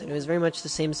original ones, and it was very much the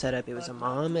same setup. It was a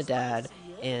mom, a dad,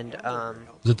 and Is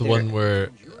it the they're- one where?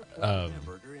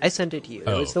 I sent it to you. It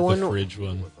Oh, was the one. fridge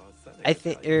one. I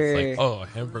think. It's like, oh,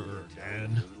 hamburger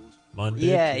and Monday,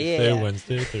 Yeah, Tuesday, yeah.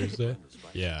 Wednesday, Thursday.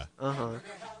 Yeah. Uh huh.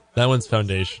 That one's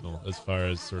foundational as far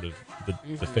as sort of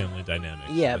the family dynamic.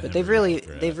 Yeah, of the but they've Hamburger really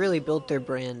Helper. they've really built their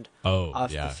brand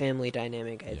off yeah. the family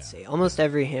dynamic. I'd Yeah. say almost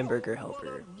every Hamburger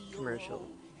Helper commercial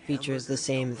features the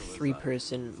same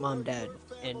 3-person mom, dad,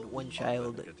 and one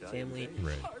child family.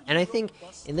 Right. And I think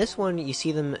in this one you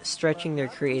see them stretching their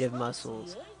creative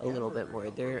muscles a little bit more.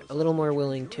 They're a little more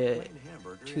willing to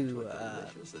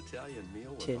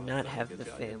not have the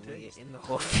family in the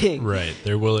whole thing. Right.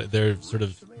 They're sort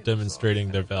of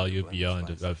demonstrating their value beyond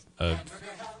a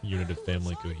unit of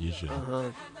family cohesion.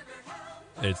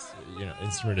 It's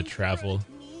instrument of travel,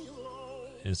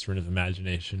 instrument of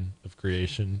imagination, of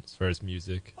creation, as far as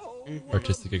music,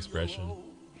 artistic expression.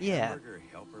 Yeah.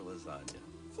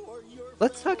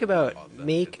 Let's talk about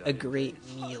make a great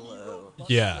meal.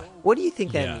 Yeah. What do you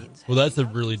think that Yeah. means? Well, that's a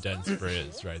really dense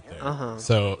phrase right there.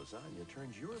 So,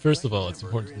 first of all, it's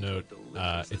important to note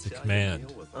it's a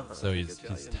command. So he's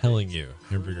telling you,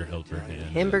 Hamburger Helper Hand.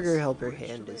 Hamburger Helper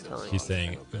Hand is telling He's you.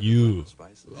 saying, you,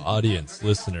 audience,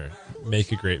 listener,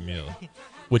 make a great meal.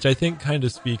 Which I think kind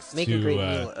of speaks Make to... a great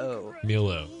meal. Oh.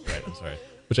 Mealo, right, I'm sorry.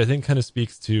 Which I think kind of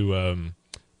speaks to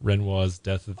Renoir's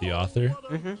Death of the Author,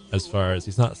 as far as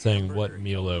he's not saying what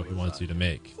mealo he wants you to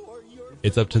make.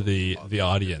 It's up to the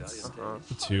audience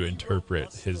to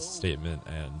interpret his statement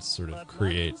and sort of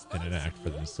create and enact for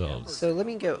themselves. So let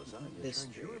me get this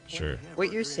straight. Sure.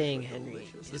 What you're saying, Henry,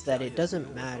 is that it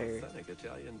doesn't matter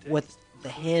what the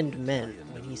hand meant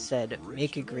when he said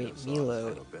 "make a great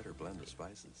mealo."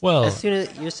 Well, As soon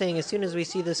as we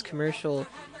see this commercial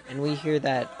and we hear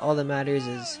that all that matters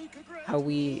is how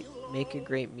we make a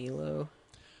great mealo.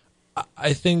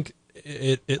 I think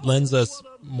it lends us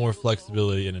more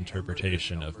flexibility in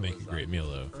interpretation of make a great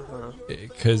mealo.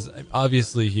 Because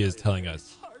obviously he is telling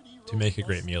us to make a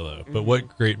great mealo, but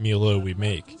what great mealo we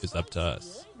make is up to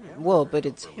us. Well, but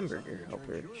it's Hamburger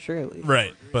Helper, surely.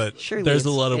 Right, but Surely there's a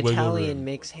it's lot of wiggle Italian room.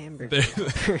 makes hamburger.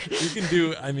 You can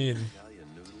do, I mean,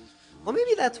 Well,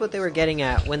 maybe that's what they were getting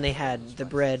at when they had the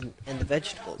bread and the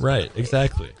vegetables. right,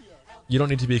 exactly. You don't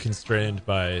need to be constrained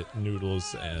by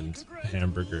noodles and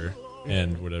hamburger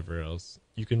and whatever else.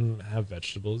 You can have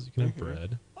vegetables, you can have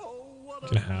bread, you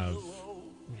can have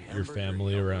your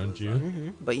family around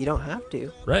you. But you don't have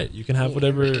to. Right, you can have Yeah,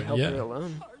 whatever, Hamburger Helper yeah,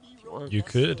 alone, if you want. you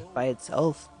could. By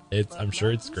itself. I'm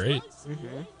sure it's great.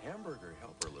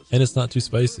 And it's not too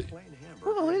spicy.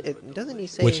 Well, doesn't he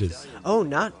say... Which is- Oh,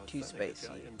 not too spicy.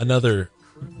 Another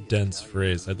dense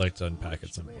phrase I'd like to unpack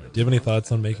at some point. Do you have any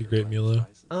thoughts on make a great mealo?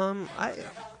 I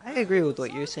agree with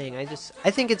what you're saying. I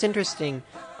think it's interesting.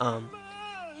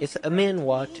 If a man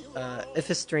if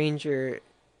a stranger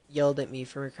yelled at me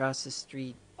from across the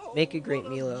street, "Make a great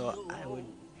mealo," I would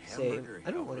say,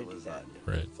 I don't want to do that.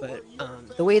 Right. But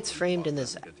the way it's framed in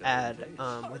this ad,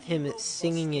 with him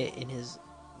singing it in his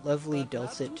lovely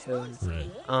dulcet tone,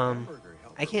 Right.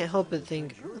 I can't help but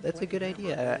think, oh, that's a good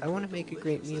idea. I want to make a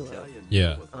great mealo.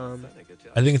 Yeah.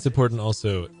 I think it's important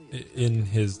also in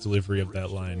his delivery of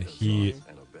that line. The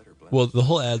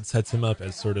whole ad sets him up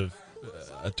as sort of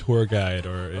a tour guide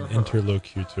or an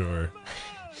interlocutor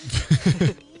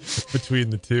between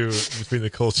the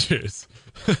cultures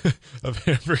of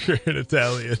hamburger and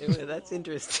Italian. That's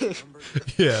interesting.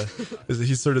 Yeah,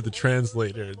 he's sort of the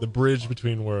translator, the bridge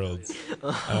between worlds.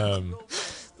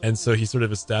 And so he sort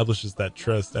of establishes that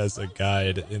trust as a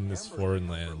guide in this foreign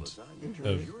land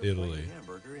of Italy.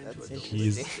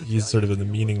 He's sort of the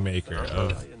meaning maker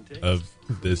of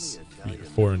this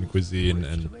foreign cuisine,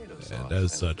 and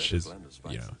as such,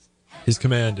 his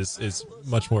command is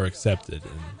much more accepted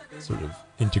and sort of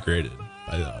integrated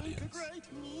by the audience.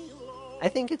 I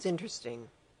think it's interesting.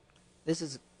 This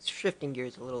is shifting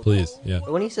gears a little Please, bit. yeah.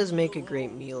 But when he says make a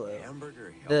great mealo,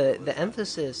 the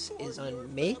emphasis is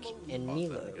on make and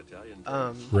mealo,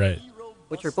 Right.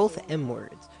 which are both M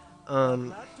words.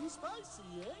 And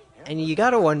you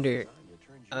gotta wonder,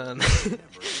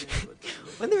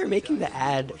 when they were making the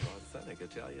ad,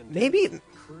 maybe,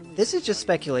 this is just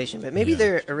speculation, but maybe Yeah.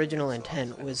 their original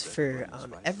intent was for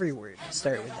every word to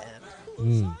start with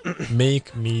M.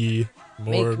 Make me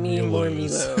more Make me more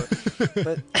Milos. Milo.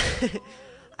 But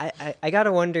I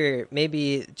gotta wonder,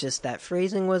 maybe just that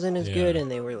phrasing wasn't as good, Yeah.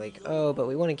 and they were like, oh, but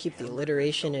we want to keep the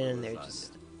alliteration in, and they're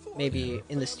just maybe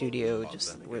in the studio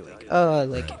just we're like, oh,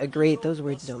 like Right. a great, those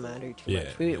words don't matter too Yeah.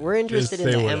 much. We're interested Just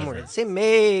in the say M whatever. word. Say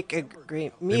make a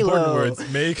great Milo. Important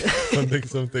words. Make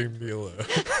something Milo.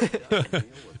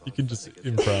 You can just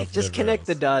improv. Just whatever connect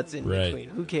the else. dots in Right. between.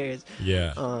 Who cares?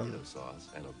 Yeah.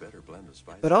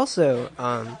 But also,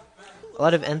 a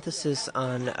lot of emphasis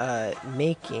on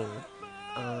making.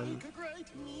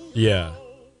 Yeah.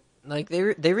 Like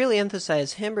they really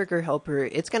emphasize Hamburger Helper.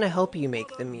 It's gonna help you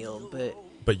make the meal, but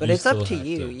But you it's up still to have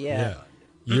you, yeah.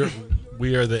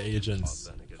 We are the agents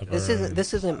of This our isn't own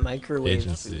this isn't microwave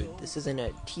agency. food. This isn't a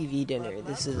TV dinner.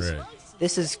 This is Right.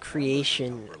 this is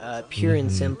creation, pure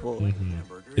and simple.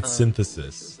 It's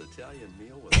synthesis, Italian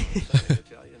meal with authentic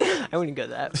Italian I wouldn't go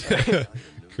that far.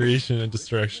 creation and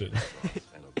destruction,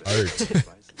 art.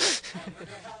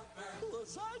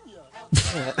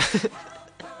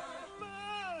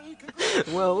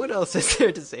 Well, what else is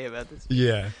there to say about this?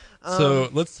 Yeah. So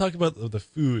let's talk about the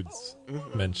foods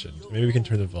mentioned. Maybe we can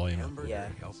turn the volume up. Yeah,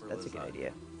 that's a good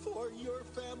idea.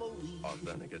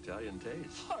 authentic Italian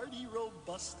taste.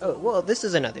 Oh, well, this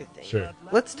is another thing. Sure.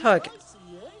 Let's talk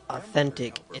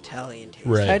authentic Italian taste.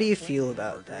 Right. How do you feel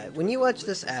about that? When you watch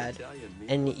this ad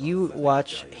and you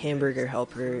watch Hamburger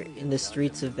Helper in the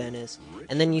streets of Venice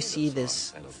and then you see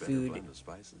this food,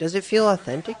 does it feel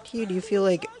authentic to you? Do you feel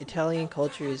like Italian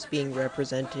culture is being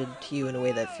represented to you in a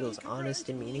way that feels honest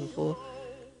and meaningful?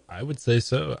 I would say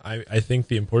so. I think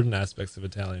the important aspects of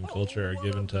Italian culture are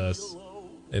given to us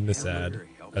in this ad,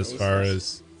 as far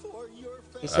as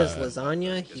He says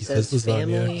lasagna, he says lasagna,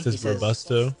 family, he says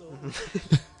robusto.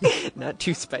 not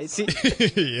too spicy.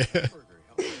 Yeah.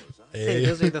 Hey,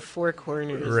 those are the four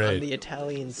corners Right. on the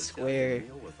Italian square.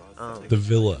 The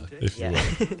villa, if you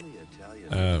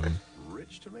Yeah. will.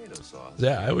 Rich tomato sauce.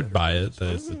 Yeah, I would buy it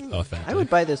that it's authentic. I would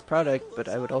buy this product, but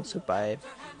I would also buy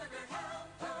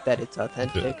that it's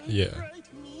authentic. Yeah.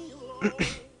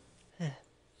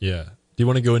 Yeah. Do you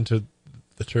want to go into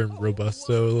the term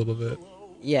robusto a little bit?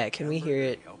 Yeah, can we hear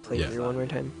it play Yeah. through one more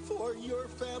time?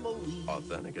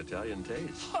 Authentic Italian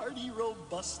taste.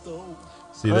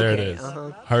 See, there it Okay, is.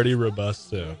 uh-huh. Hearty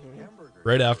robusto.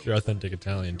 Right after authentic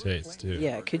Italian taste, too.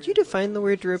 Yeah, could you define the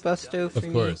word robusto for me?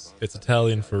 Of course. It's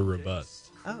Italian for robust.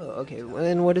 Oh, okay. Well,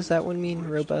 and what does that one mean,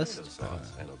 robust?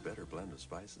 Sauce and a better blend of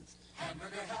spices.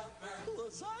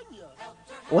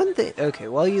 One thing, okay,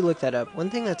 while you look that up, one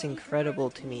thing that's incredible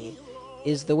to me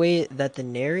is the way that the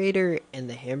narrator and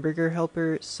the Hamburger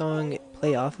Helper song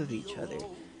play off of each other.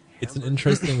 It's an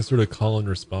interesting sort of call and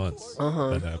response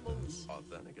that happens.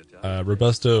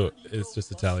 Robusto is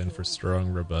just Italian for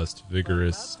strong, robust,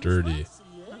 vigorous, sturdy.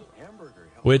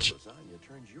 Which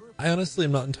I honestly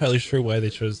am not entirely sure why they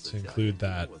chose to include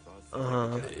that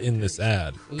in this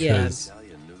ad. Yeah. 'Cause-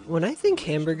 When I think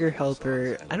Hamburger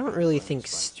Helper, I don't really think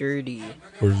sturdy.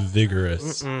 Or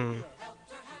vigorous.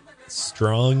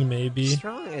 Strong, maybe?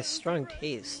 Strong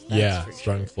taste. That's Yeah, for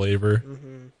strong sure. flavor.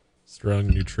 Strong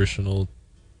nutritional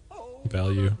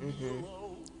value.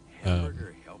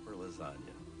 Hamburger helper lasagna.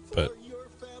 But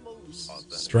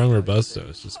strong robusto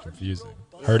is just confusing.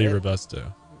 Hearty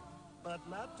robusto.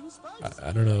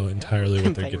 I don't know entirely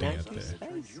what they're But getting not at too there.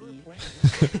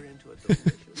 spicy.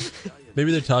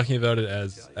 Maybe they're talking about it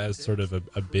as sort of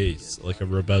a base, like a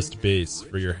robust base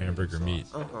for your hamburger meat,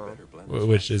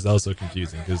 which is also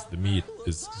confusing because the meat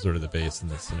is sort of the base in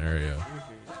this scenario.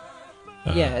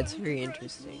 Yeah, it's very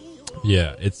interesting.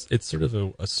 Yeah, it's sort of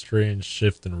a strange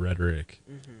shift in rhetoric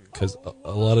because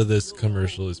a lot of this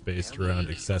commercial is based around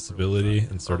accessibility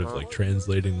and sort of like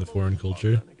translating the foreign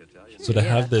culture. So to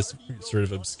have this sort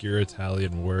of obscure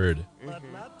Italian word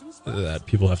that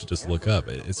people have to just look up,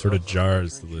 it sort of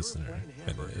jars the listener.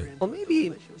 And Well,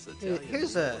 maybe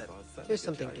here's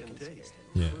something to consider.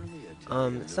 yeah,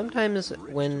 Sometimes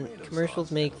when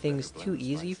commercials make things too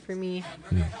easy for me,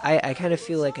 I kind of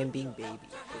feel like I'm being baby.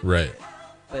 right.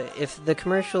 But if the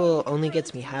commercial only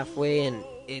gets me halfway and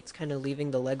it's kind of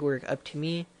leaving the legwork up to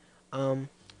me,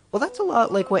 well, that's a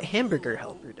lot like what Hamburger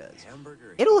Helper does.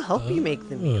 It'll help you make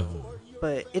the meal,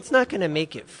 but it's not going to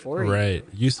make it for you. Right.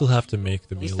 You still have to make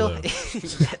the You meal. still, though.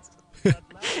 yes.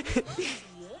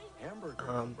 Hamburger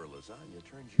helper lasagna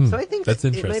turns you So I think That's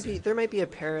it might interesting. be there might be a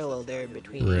parallel there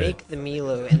between Right. make the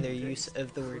Milo and their use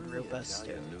of the word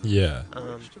robusto. Yeah.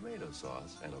 rich tomato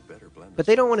sauce and a better blend. But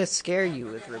they don't want to scare you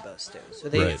with robusto, so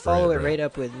they Right, follow right, it right. right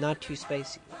up with not too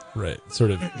spicy. Right.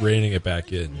 Sort of reining it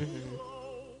back in.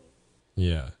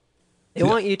 Yeah. They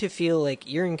want you to feel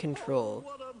like you're in control,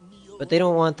 but they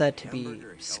don't want that to be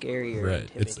scary or Right.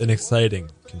 It's an intimidating. exciting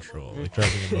control, like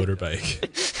driving a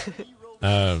motorbike.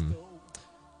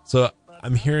 So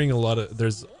I'm hearing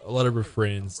there's a lot of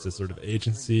refrains to sort of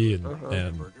agency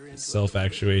and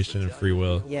self-actuation and free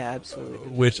will, Yeah, absolutely.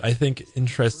 which I think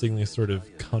interestingly sort of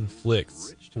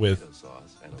conflicts with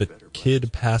the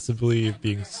kid passively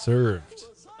being served.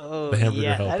 Oh, The Hamburger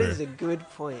yeah, that Helper. is a good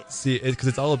point. See, because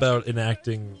it's all about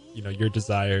enacting, your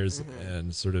desires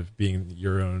and sort of being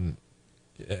your own,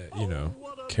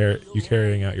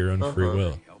 carrying out your own free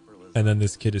will. And then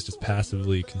this kid is just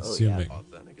passively consuming.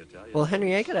 Well,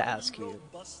 Henry, I gotta ask you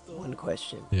one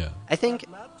question. Yeah. I think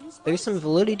there's some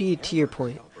validity to your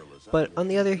point, But on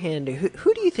the other hand,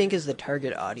 who do you think is the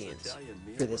target audience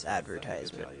for this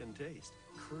advertisement?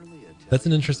 That's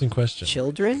an interesting question.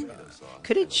 Children?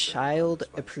 Could a child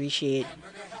appreciate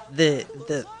the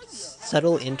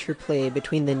subtle interplay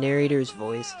between the narrator's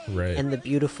voice Right. and the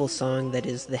beautiful song that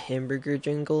is the hamburger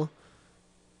jingle?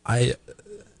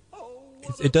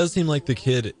 It does seem like the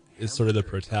kid is sort of the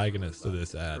protagonist of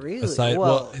this ad. Really? Aside,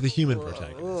 Well, the human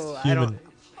protagonist. whoa, I Human. don't-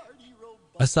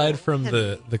 Aside from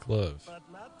the glove.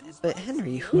 But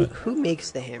Henry, who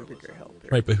makes the hamburger helper?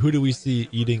 Right, but who do we see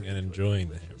eating and enjoying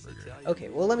the hamburger? Okay,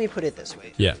 well, let me put it this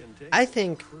way. Yeah. I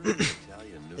think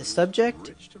the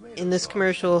subject in this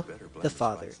commercial, the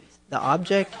father. The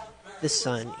object, the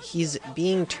son. He's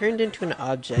being turned into an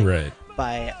object Right.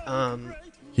 by,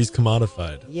 He's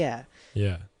commodified. yeah.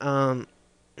 Yeah. I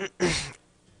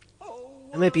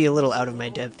might be a little out of my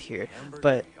depth here,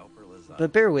 but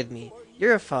bear with me.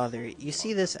 You're a father. You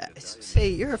see this. Say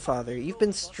you're a father. You've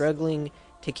been struggling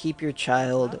to keep your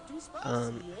child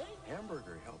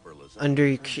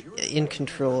in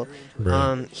control.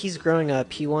 Right. He's growing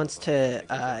up. He wants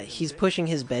to. He's pushing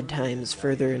his bedtimes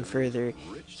further and further.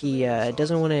 He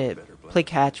doesn't want to play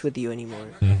catch with you anymore.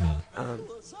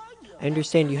 I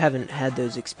understand you haven't had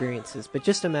those experiences, but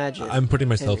just imagine. I'm putting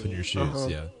myself in Henry. your shoes,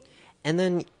 yeah. And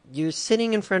then you're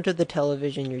sitting in front of the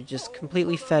television, you're just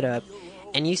completely fed up,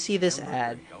 and you see this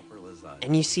ad,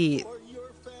 and you see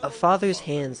a father's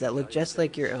hands that look just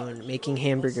like your own making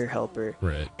hamburger helper.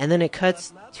 Right. And then it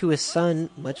cuts to a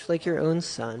son, much like your own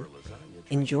son,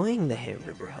 enjoying the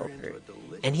hamburger helper.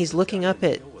 And he's looking up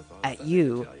at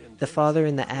you, the father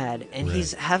in the ad, and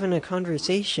he's having a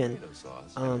conversation.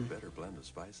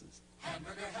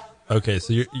 Okay,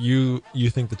 so you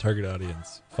think the target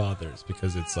audience fathers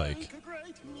because it's like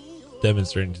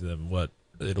demonstrating to them what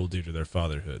it'll do to their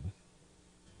fatherhood.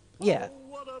 Yeah.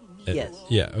 It- Yes.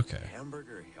 Yeah. Okay.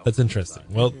 That's interesting.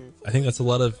 Well, I think that's a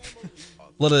lot of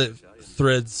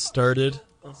threads started.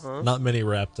 Not many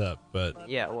wrapped up, but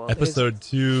Yeah, well, episode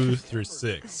 2 through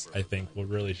 6, I think, will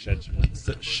really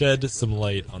shed some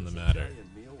light on the matter.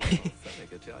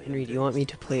 Henry, do you want me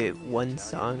to play one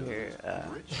song, or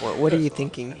what are you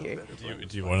thinking here?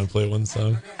 Do you want to play one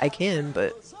song? I can,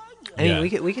 but I mean,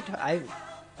 Yeah. we could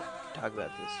talk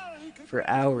about this for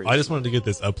hours. I just wanted to get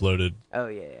this uploaded. Oh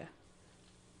yeah.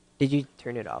 Did you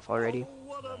turn it off already?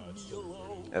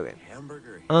 Okay.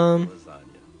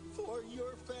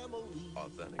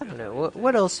 I don't know.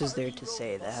 What else is there to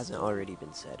say that hasn't already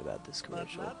been said about this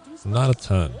commercial? Not a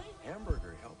ton.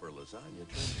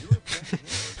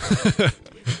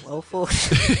 Well, full.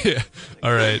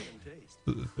 All right.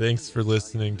 Thanks for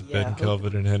listening to Yeah, Ben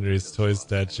Calvin and Henry's Toys,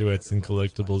 Statuettes, and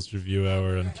Collectibles Review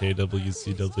Hour on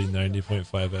KWCW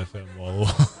 90.5 FM Wall.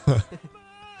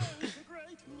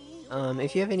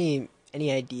 If you have any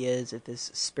ideas, if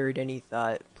this spurred any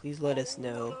thought, please let us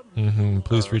know.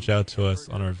 Please reach out to us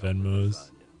on our Venmos.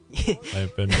 My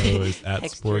Venmo is at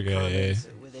Text your SporgIA. comments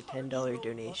with a $10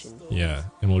 donation. Yeah,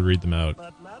 and we'll read them out.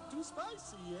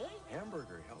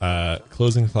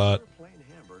 Closing thought.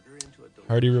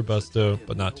 Hearty Robusto,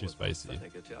 but not too spicy.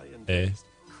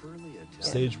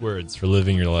 Sage words for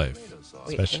living your life.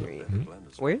 Wait, Especially. Henry,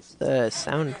 where's the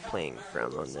sound playing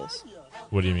from on this?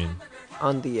 What do you mean?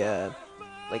 On the,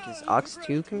 like, is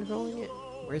Aux2 controlling it?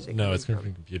 Where's it No, coming it's coming from?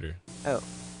 from computer. Oh.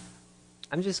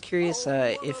 I'm just curious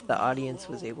if the audience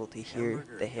was able to hear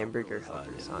the Hamburger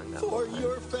Helper song that whole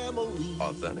time.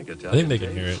 Authentic I Italian think they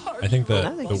can hear it. I think I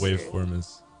that think the so. waveform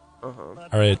is. Uh-huh.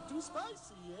 All right.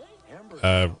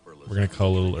 We're gonna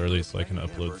call a little early so I can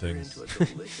upload things.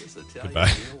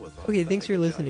 Goodbye. Okay, thanks for listening.